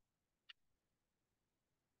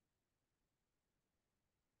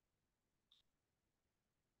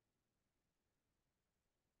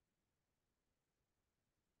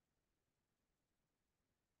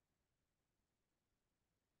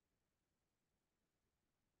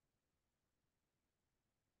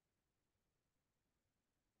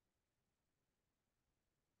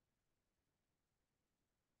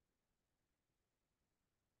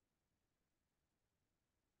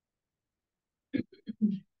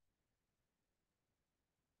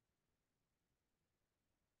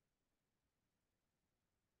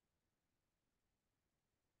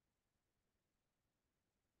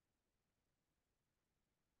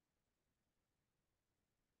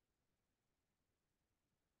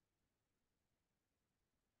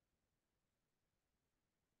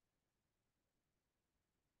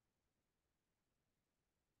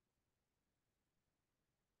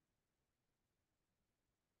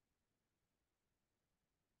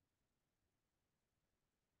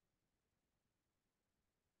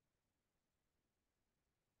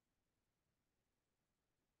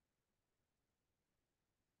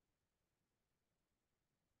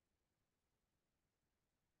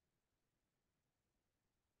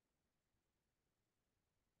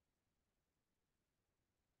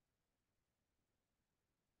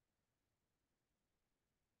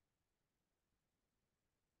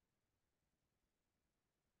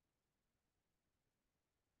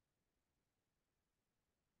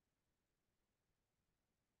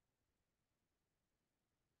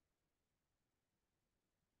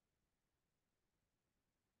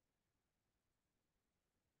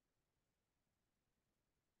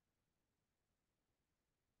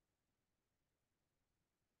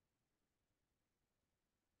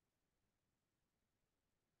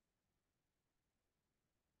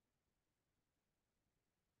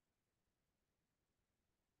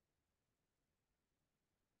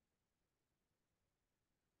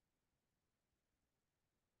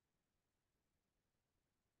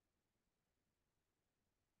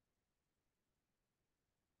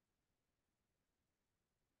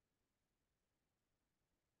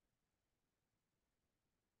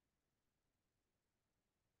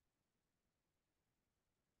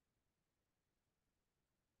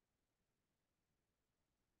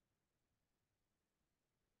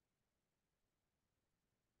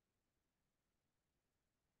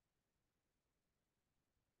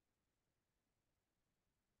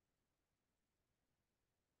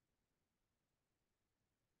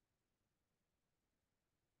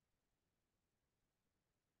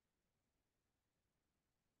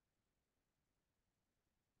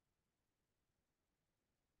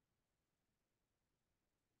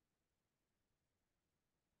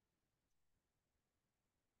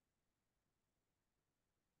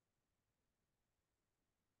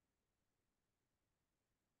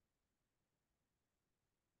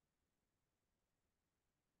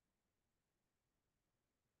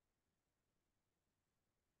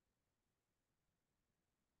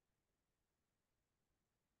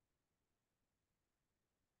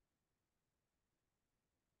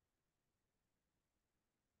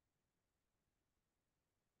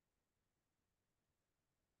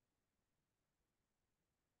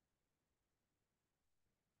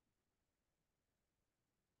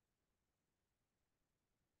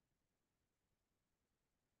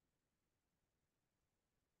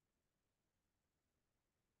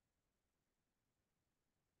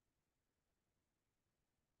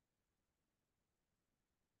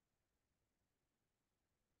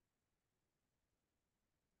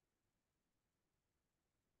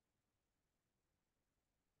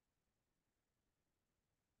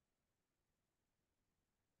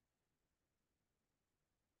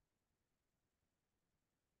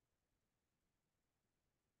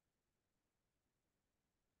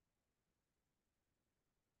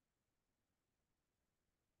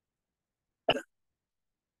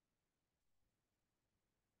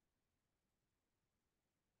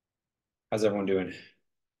 How's everyone doing?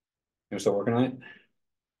 You're still working on it?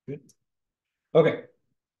 Good. Okay.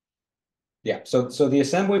 Yeah. So the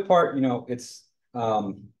assembly part, it's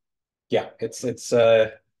yeah, it's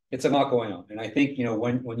a lot going on. And I think,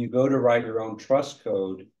 when you go to write your own trust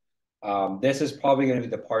code, this is probably going to be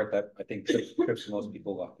the part that I think trips most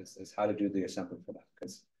people up is how to do the assembly for that.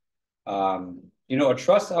 Because You know, a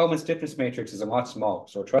truss element stiffness matrix is a lot smaller.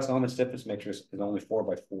 So a truss element stiffness matrix is only 4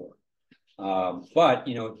 by 4. But,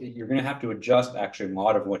 you know, you're going to have to adjust actually a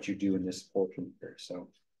lot of what you do in this portion here. So,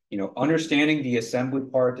 you know, understanding the assembly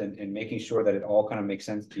part and making sure that it all kind of makes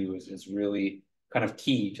sense to you is really kind of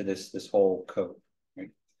key to this whole code, right?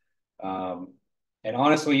 And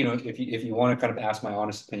honestly, you know, if you want to kind of ask my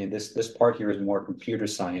honest opinion, this part here is more computer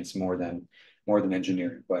science more than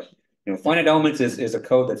engineering. But you know, finite elements is a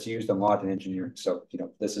code that's used a lot in engineering. So you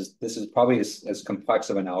know, this is probably as complex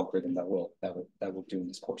of an algorithm that we'll do in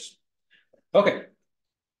this course. Okay.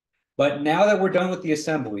 But now that we're done with the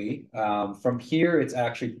assembly, from here it's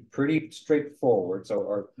actually pretty straightforward. So,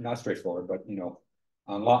 or not straightforward, but you know,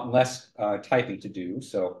 a lot less typing to do.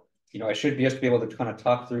 So, you know, I should just be able to kind of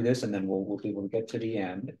talk through this, and then we'll be able to get to the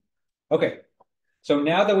end. Okay. So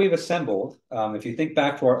now that we've assembled, if you think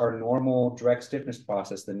back to our normal direct stiffness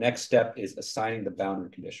process, the next step is assigning the boundary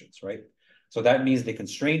conditions, right? So that means the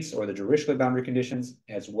constraints or the Dirichlet boundary conditions,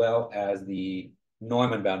 as well as the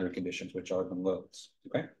Neumann boundary conditions, which are the loads,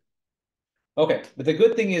 okay? Okay, but the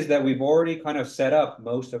good thing is that we've already kind of set up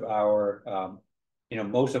most of our, you know,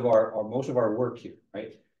 most of our work here,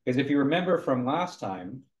 right? Because if you remember from last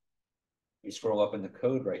time, you scroll up in the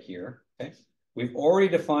code right here, okay? We've already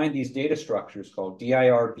defined these data structures called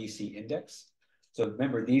dir BC index. So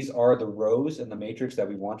remember, these are the rows in the matrix that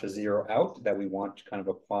we want to zero out, that we want to kind of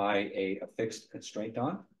apply a fixed constraint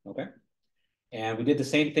on, okay? And we did the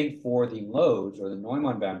same thing for the loads or the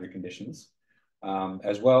Neumann boundary conditions,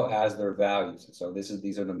 as well as their values. And so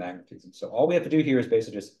these are the magnitudes. And so all we have to do here is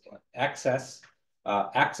basically just access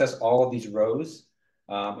all of these rows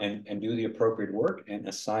and do the appropriate work and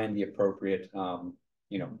assign the appropriate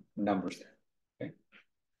you know, numbers there. Okay.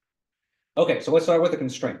 Okay, so let's start with the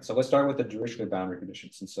constraints. So let's start with the Dirichlet boundary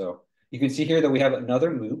conditions. And so you can see here that we have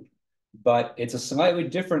another loop, but it's a slightly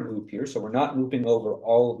different loop here. So we're not looping over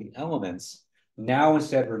all of the elements. Now,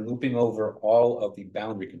 instead, we're looping over all of the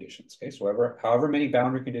boundary conditions. Okay, so however many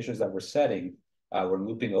boundary conditions that we're setting, we're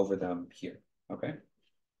looping over them here. Okay.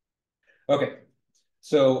 Okay.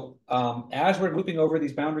 So as we're looping over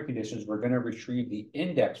these boundary conditions, we're going to retrieve the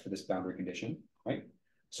index for this boundary condition, right?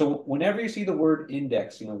 So whenever you see the word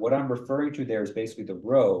index, you know, what I'm referring to there is basically the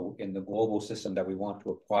row in the global system that we want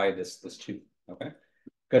to apply this to, okay?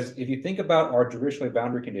 Because if you think about our Dirichlet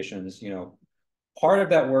boundary conditions, you know, part of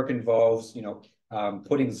that work involves, you know,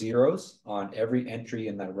 putting zeros on every entry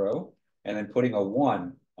in that row and then putting a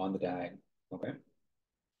 1 on the diagonal, okay?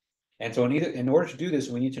 And so in order to do this,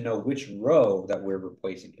 we need to know which row that we're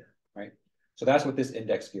replacing here, right? So that's what this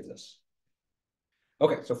index gives us.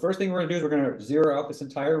 Okay, so first thing we're gonna do is we're gonna zero out this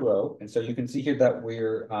entire row. And so you can see here that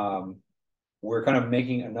we're kind of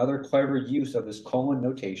making another clever use of this colon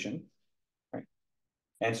notation, right?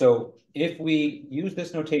 And so if we use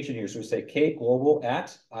this notation here, so we say k global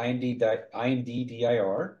at IND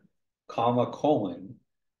dir, comma, colon,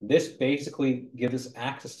 this basically gives us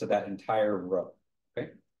access to that entire row, okay?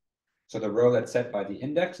 So the row that's set by the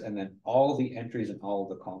index and then all the entries in all of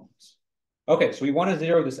the columns. Okay, so we want to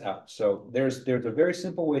zero this out. So there's a very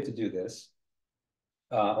simple way to do this.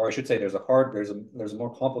 Or I should say there's a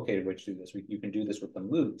more complicated way to do this. You can do this with the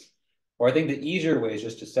loops. Or I think the easier way is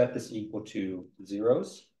just to set this equal to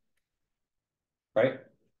zeros, right?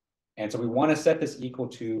 And so we want to set this equal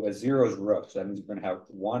to a zeros row. So that means we're going to have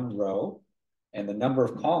one row and the number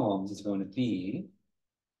of columns is going to be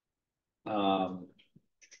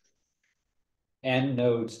n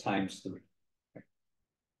nodes times 3.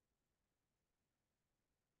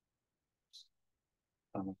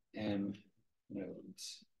 N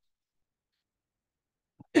nodes.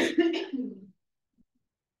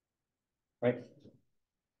 Right?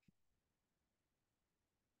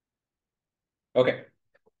 Okay.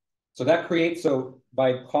 So that creates, so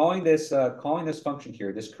by calling this function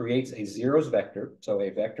here, this creates a zeros vector. So a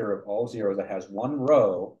vector of all zeros that has one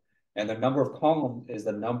row, and the number of columns is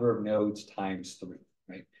the number of nodes times 3,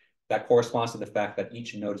 right? That corresponds to the fact that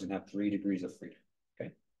each node is going to have 3 degrees of freedom,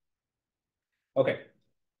 okay? Okay.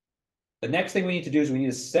 The next thing we need to do is we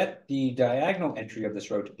need to set the diagonal entry of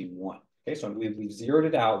this row to be 1. Okay, so we've zeroed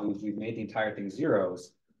it out. We've made the entire thing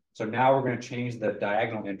zeros. So now we're going to change the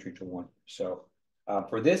diagonal entry to 1. So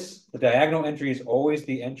for this, the diagonal entry is always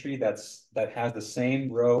the entry that has the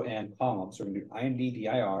same row and column. So we're going to do IND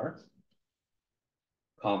dir,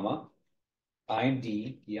 comma, IND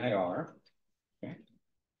dir. Okay.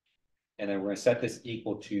 And then we're going to set this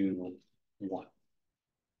equal to 1.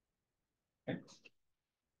 Okay.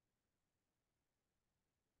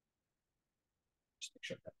 Just make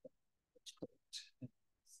sure that that's correct.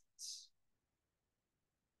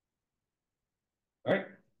 All right.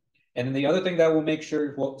 And then the other thing that will make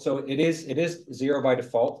sure, well, so it is 0 by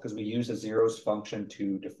default because we use a zeros function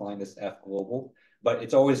to define this F global, but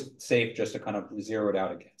it's always safe just to kind of zero it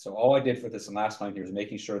out again. So all I did for this last line here is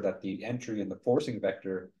making sure that the entry in the forcing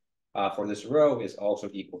vector for this row is also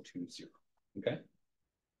equal to 0. Okay.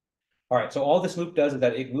 All right. So all this loop does is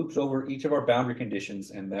that it loops over each of our boundary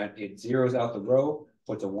conditions, and that it zeros out the row,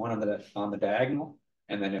 puts a 1 on the diagonal,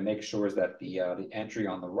 and then it makes sure that the entry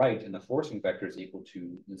on the right in the forcing vector is equal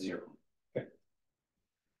to 0. Okay.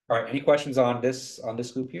 All right. Any questions on this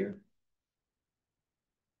loop here?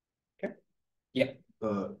 Okay. Yeah.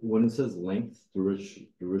 When it says length,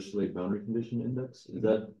 Dirichlet boundary condition index, is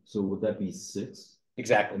that so? Would that be 6?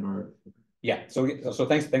 Exactly. Yeah. So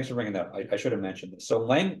thanks for bringing that up. I should have mentioned this. So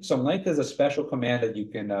length is a special command that you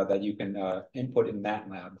can input in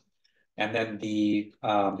MATLAB. And then the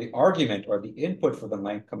argument or the input for the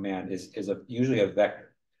length command is usually a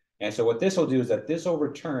vector. And so what this will do is that this will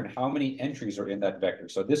return how many entries are in that vector.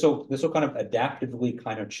 So this will kind of adaptively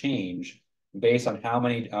kind of change based on how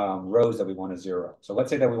many rows that we want to zero out. So let's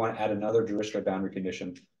say that we want to add another Dirichlet boundary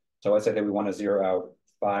condition. So let's say that we want to zero out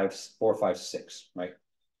 5, 4, 5, 6, right?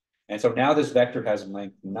 And so now this vector has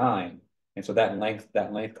length 9. And so that length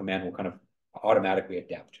command will kind of automatically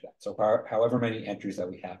adapt to that. So however many entries that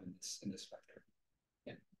we have in this vector.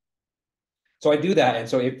 Yeah. So I do that. And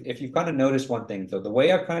so if you've kind of noticed one thing, so the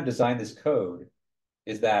way I've kind of designed this code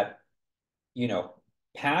is that,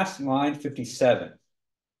 past line 57,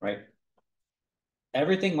 right?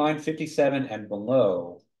 Everything line 57 and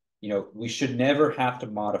below, we should never have to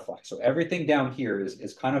modify. So everything down here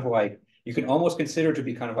is kind of like, you can almost consider to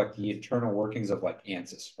be kind of like the internal workings of like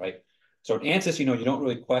ANSYS, right? So in ANSYS, you don't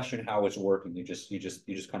really question how it's working. You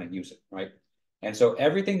just kind of use it, right? And so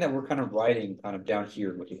everything that we're kind of writing kind of down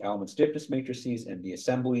here with the element stiffness matrices and the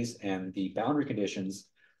assemblies and the boundary conditions,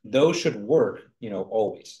 those should work,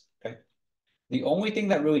 always. Okay. The only thing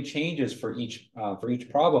that really changes for each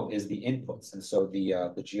problem is the inputs, and so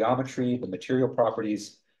the geometry, the material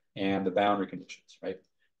properties, and the boundary conditions, right?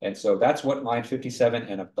 And so that's what line 57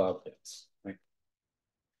 and above does, right?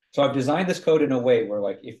 So I've designed this code in a way where,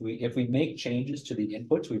 like, if we make changes to the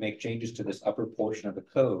inputs, we make changes to this upper portion of the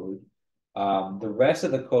code, the rest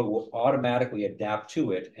of the code will automatically adapt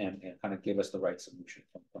to it and kind of give us the right solution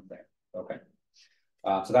from there. Okay.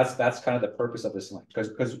 So that's kind of the purpose of this line,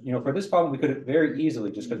 because for this problem we could have very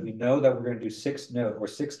easily, just because we know that we're going to do 6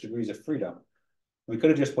 degrees of freedom, we could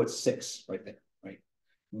have just put 6 right there, right?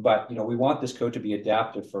 But we want this code to be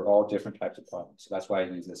adaptive for all different types of problems, so that's why I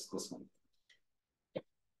use this line.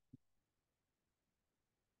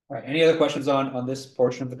 All right. Any other questions on this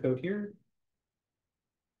portion of the code here?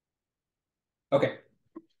 Okay.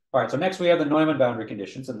 All right. So next we have the Neumann boundary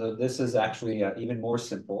conditions, and this is actually even more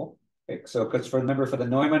simple. Okay. So remember, for the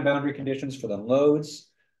Neumann boundary conditions for the loads,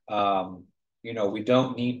 we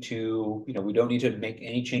don't need to make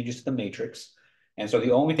any changes to the matrix, and so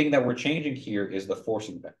the only thing that we're changing here is the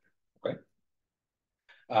forcing vector. Okay.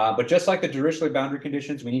 But just like the Dirichlet boundary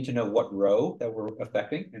conditions, we need to know what row that we're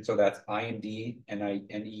affecting. And so that's IMD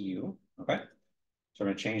and EU. Okay. So I'm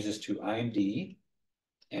going to change this to IMD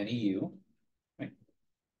and EU. Right?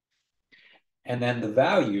 And then the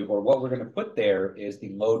value, or what we're going to put there, is the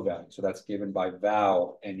load value. So that's given by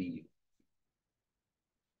val and EU.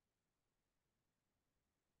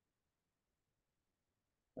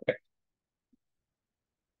 Okay.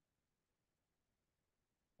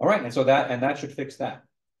 All right. And so that should fix that.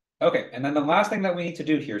 Okay, and then the last thing that we need to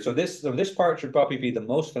do here, so this part should probably be the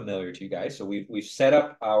most familiar to you guys. So we've set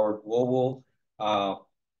up our global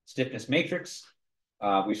stiffness matrix.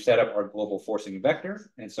 We've set up our global forcing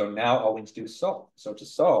vector, and so now all we need to do is solve. So to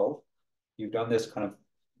solve, you've done this kind of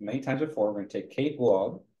many times before. We're going to take K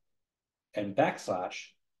log and backslash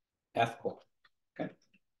F log. Okay.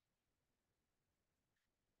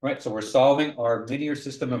 Right. So we're solving our linear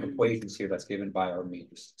system of equations here that's given by our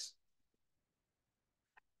matrices.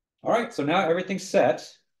 All right, so now everything's set.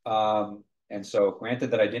 And so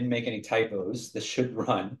granted that I didn't make any typos, this should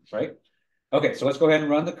run, right? Okay, so let's go ahead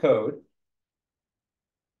and run the code.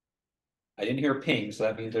 I didn't hear ping, so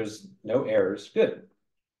that means there's no errors. Good.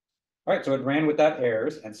 All right, so it ran without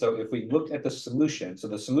errors. And so if we look at the solution, so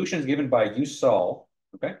the solution is given by usolve,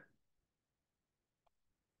 okay?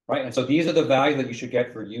 Right, and so these are the values that you should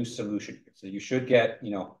get for U solution. So you should get,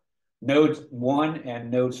 nodes 1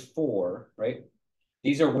 and nodes 4, right?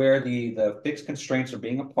 These are where the fixed constraints are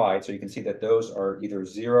being applied. So you can see that those are either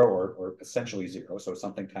 0 or essentially 0. So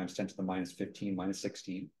something times 10 to the minus 15, minus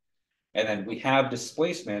 16. And then we have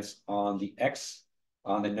displacements on the X,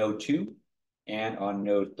 on the node 2 and on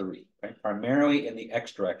node 3, right? Primarily in the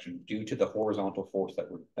X direction due to the horizontal force that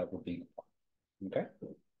we're being applied. Okay.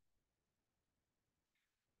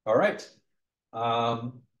 All right.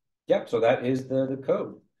 Yep, so that is the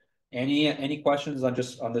code. Any questions on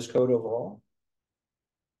just on this code overall?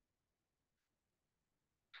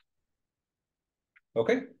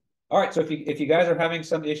 Okay. All right, so if you guys are having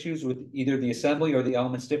some issues with either the assembly or the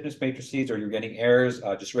element stiffness matrices, or you're getting errors,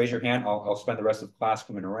 just raise your hand. I'll spend the rest of the class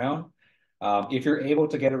coming around. If you're able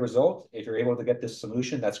to get a result, if you're able to get this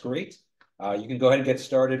solution, that's great. You can go ahead and get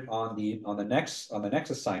started on the next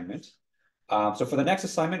assignment. So for the next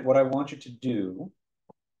assignment, what I want you to do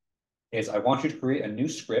is I want you to create a new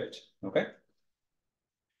script, okay?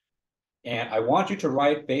 And I want you to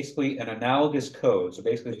write basically an analogous code. So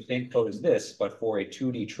basically the same code as this, but for a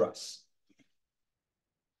 2D truss.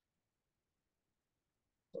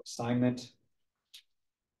 So assignment,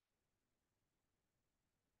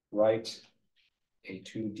 write a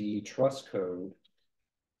 2D truss code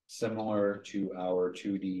similar to our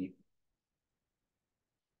 2D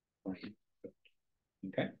plane.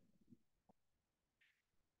 Okay.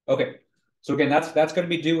 Okay. So again, that's going to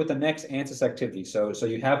be due with the next ANSYS activity. So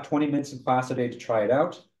you have 20 minutes in class today to try it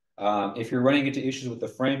out. If you're running into issues with the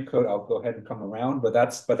frame code, I'll go ahead and come around. But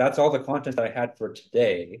that's all the content that I had for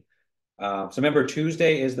today. So remember,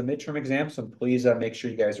 Tuesday is the midterm exam, so please make sure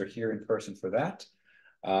you guys are here in person for that.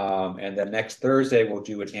 And then next Thursday, we'll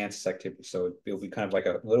do an ANSYS activity. So it'll be kind of like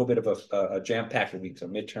a little bit of a jam-packed week. So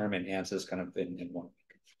midterm and ANSYS kind of in 1 week.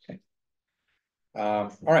 Okay.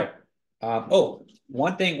 All right. Oh,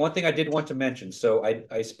 one thing I did want to mention. So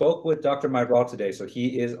I spoke with Dr. Mybral today. So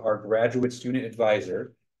he is our graduate student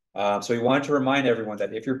advisor. So we wanted to remind everyone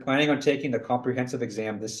that if you're planning on taking the comprehensive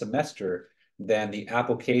exam this semester, then the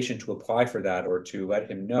application to apply for that or to let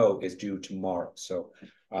him know is due tomorrow. So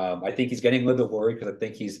I think he's getting a little bit worried because I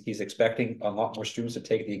think he's expecting a lot more students to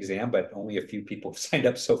take the exam, but only a few people have signed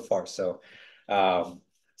up so far. So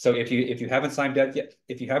so if you haven't signed up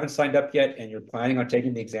yet, and you're planning on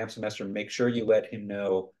taking the exam semester, make sure you let him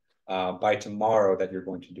know by tomorrow that you're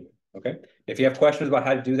going to do it. Okay. If you have questions about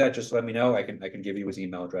how to do that, just let me know. I can give you his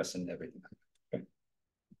email address and everything. Okay.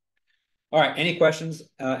 All right. Any questions?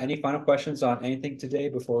 Any final questions on anything today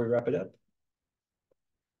before we wrap it up?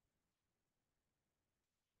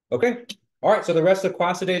 Okay. All right. So the rest of the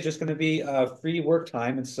class today is just going to be free work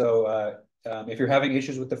time. And so if you're having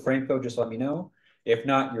issues with the frame code, just let me know. If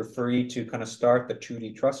not, you're free to kind of start the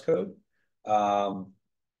 2D truss code.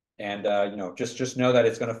 And you know, just know that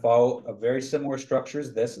it's going to follow a very similar structure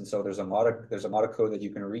as this. And so there's a lot of code that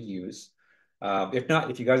you can reuse. If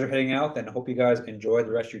not, if you guys are heading out, then I hope you guys enjoy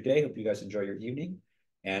the rest of your day. Hope you guys enjoy your evening.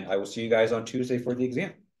 And I will see you guys on Tuesday for the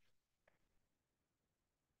exam.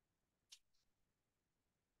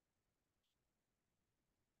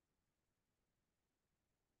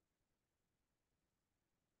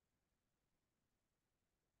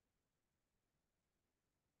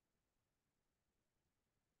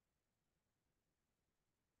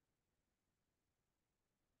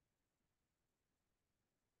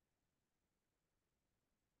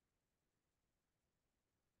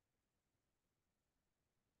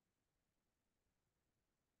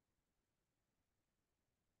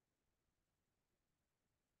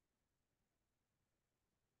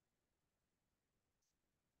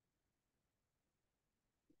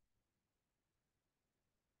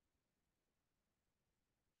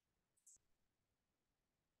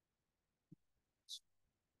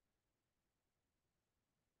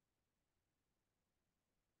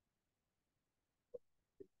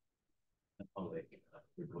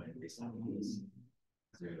 We're going based on this.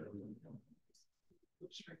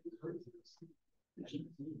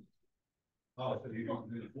 Oh, so you don't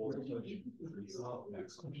do the forward switch?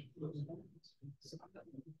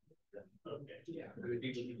 Okay, yeah, because if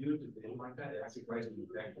you do it like that, it actually tries to do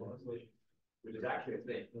back forward switch, which is actually a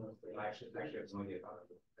thing. I actually have no idea about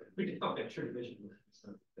it. We did not get true vision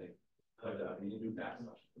thing, but you do back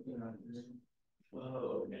switch.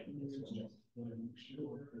 Oh, okay.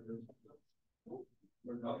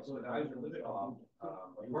 So the eyes are a little bit off.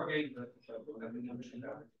 We're getting the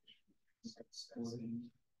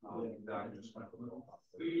just went a little off.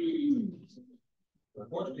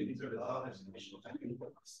 Unfortunately, these are the honest initial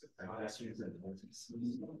technical.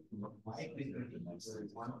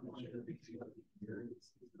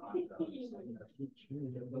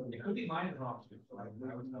 It could be mine and wrong too. So I was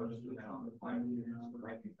just doing that on the fly. I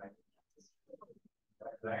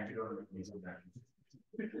actually don't know these objections.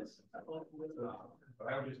 But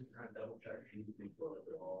I would just kind of double check.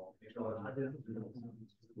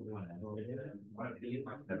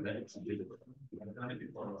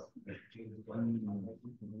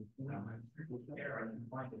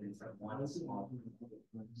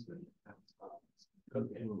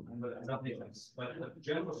 Okay. But that makes sense. But the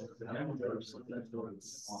general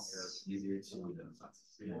Easier to.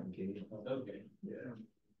 Okay. Yeah.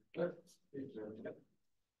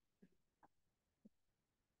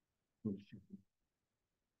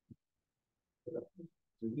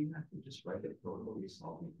 Do we have to just write it totally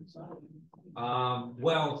solving?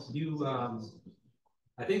 Well, you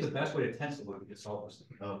I think the best way to test it would be to solve this.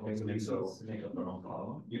 So make up our own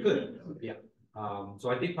problem. You could, yeah.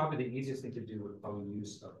 So I think probably the easiest thing to do would probably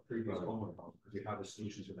use a previous homework problem because you have the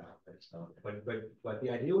solutions for that. But the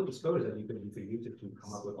idea with this code is that you can use it to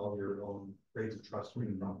come up with all your own grades of trust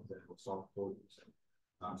reading problems that will solve for you.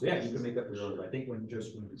 So yeah, you can make up your own. But I think when you're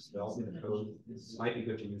developing the code, it might be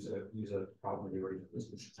good to use a problem that you already know.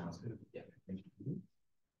 Sounds good. Yeah. Thank you.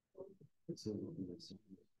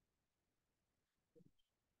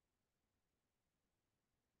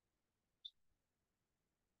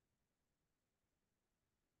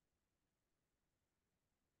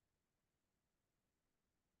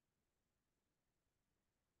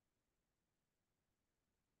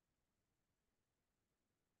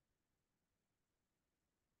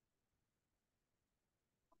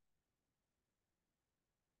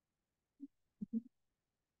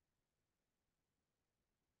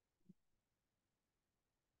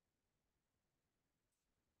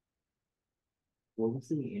 What was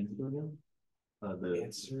the answer again? The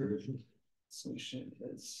Answer solution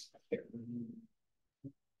is here.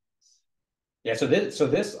 Yeah, so this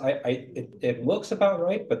it looks about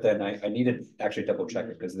right, but then I need to actually double check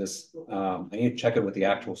it because this I need to check it with the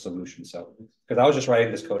actual solution. So because I was just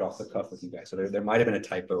writing this code off the cuff with you guys, so there might have been a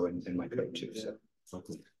typo in my code too. So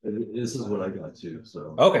okay. This is what I got too.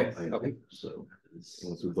 So okay, okay. So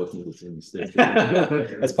once we both make the same mistake,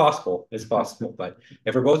 it's possible. It's possible, but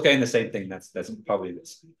if we're both getting the same thing, that's probably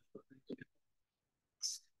this.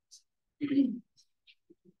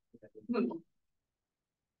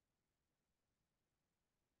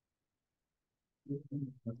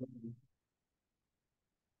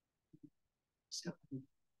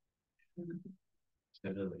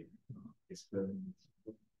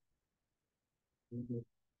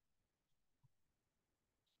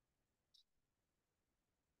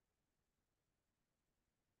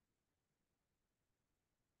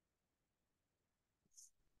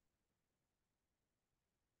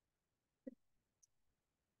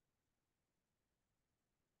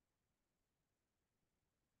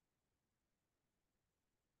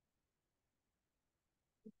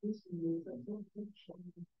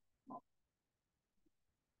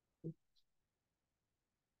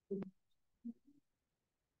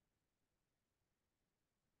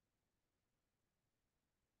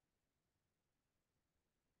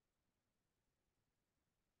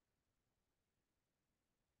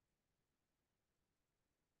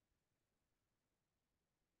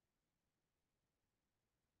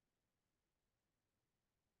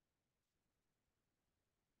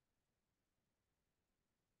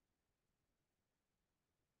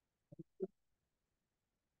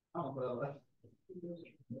 Oh, well.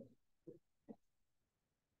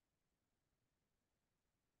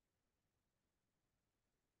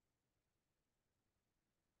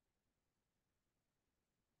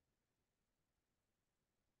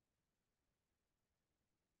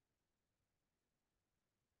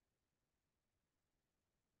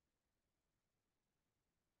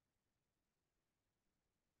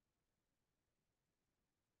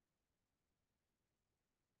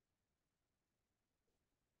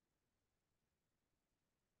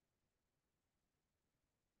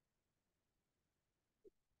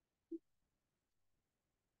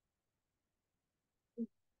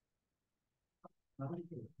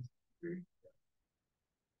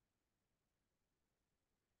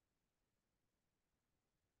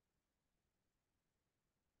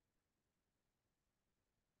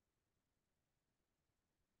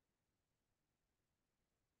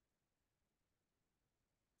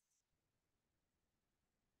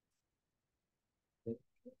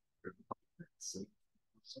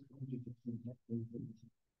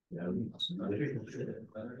 Yeah, we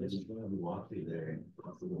walk through there and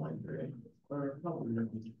cross the line, right? Oh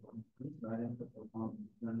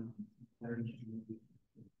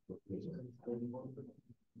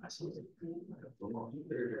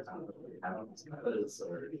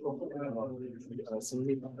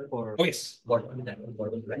yes.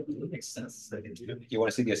 Makes sense. You want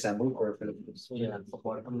to see the assembly or for the Yeah,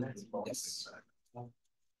 bottom left. yes.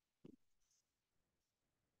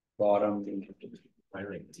 Bottom. I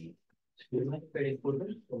like D. Oh,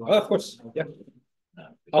 of course. Yeah.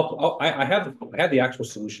 I have the actual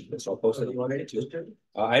solution, so I'll post it. Too.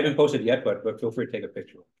 I haven't posted yet, but feel free to take a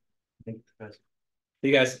picture. See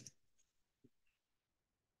you guys.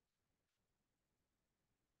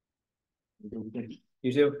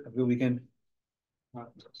 You too. Have a good weekend.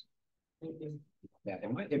 Yeah,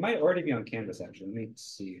 it might already be on Canvas actually. Let me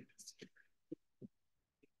see.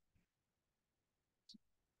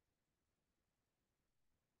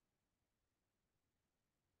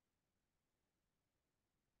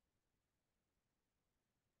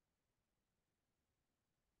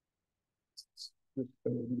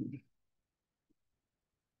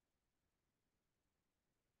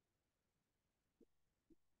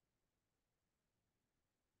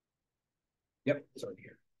 Yep, it's already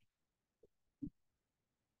here.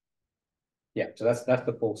 Yeah, so that's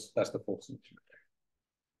the full solution.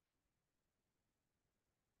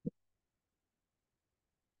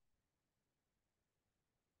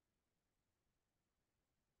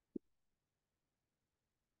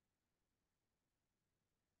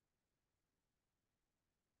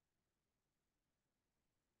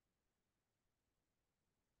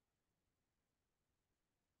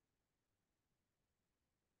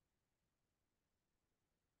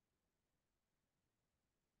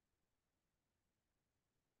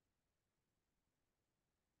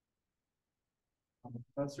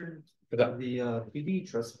 Professor, What's up? the 3D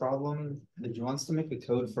truss problem, did you want us to make a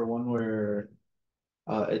code for one where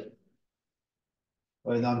it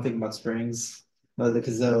well, I'm thinking about springs,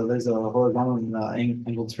 because there's a horizontal and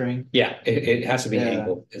angled spring. Yeah, it has to be Yeah.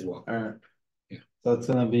 angled as well. All right. Yeah. So it's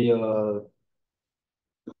gonna be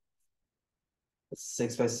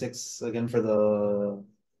 6x6 again for the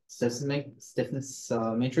stiffness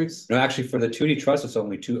matrix. No, actually, for the 2D truss, it's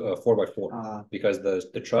only 4x4 because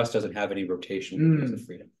the truss doesn't have any rotation because of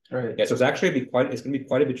freedom. Right. Yeah, so it's gonna be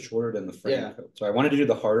quite a bit shorter than the frame code. So I wanted to do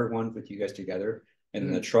the harder one with you guys together, and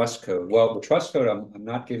then the truss code. Well, the truss code, I'm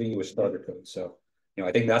not giving you a starter code, so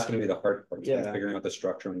I think that's gonna be the hard part. Figuring out the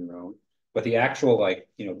structure on your own. But the actual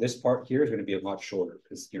this part here is going to be a lot shorter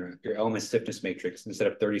because your element stiffness matrix instead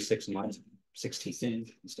of 36 lines, 16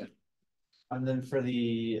 instead. And then for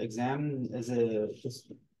the exam, is it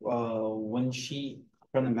just one sheet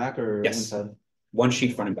front and back or Yes. one side? One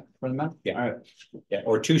sheet front and back. Front and back? Yeah. All right. Yeah,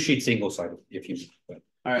 or 2 sheets single sided if you. But,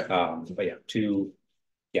 all right. But yeah, two.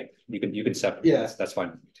 Yeah, you can separate. Yeah, that's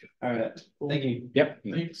fine with me too. All right. Thank you. Yep.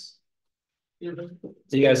 Thanks.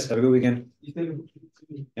 See you guys. Have a good weekend. You too.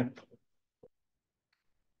 Yep.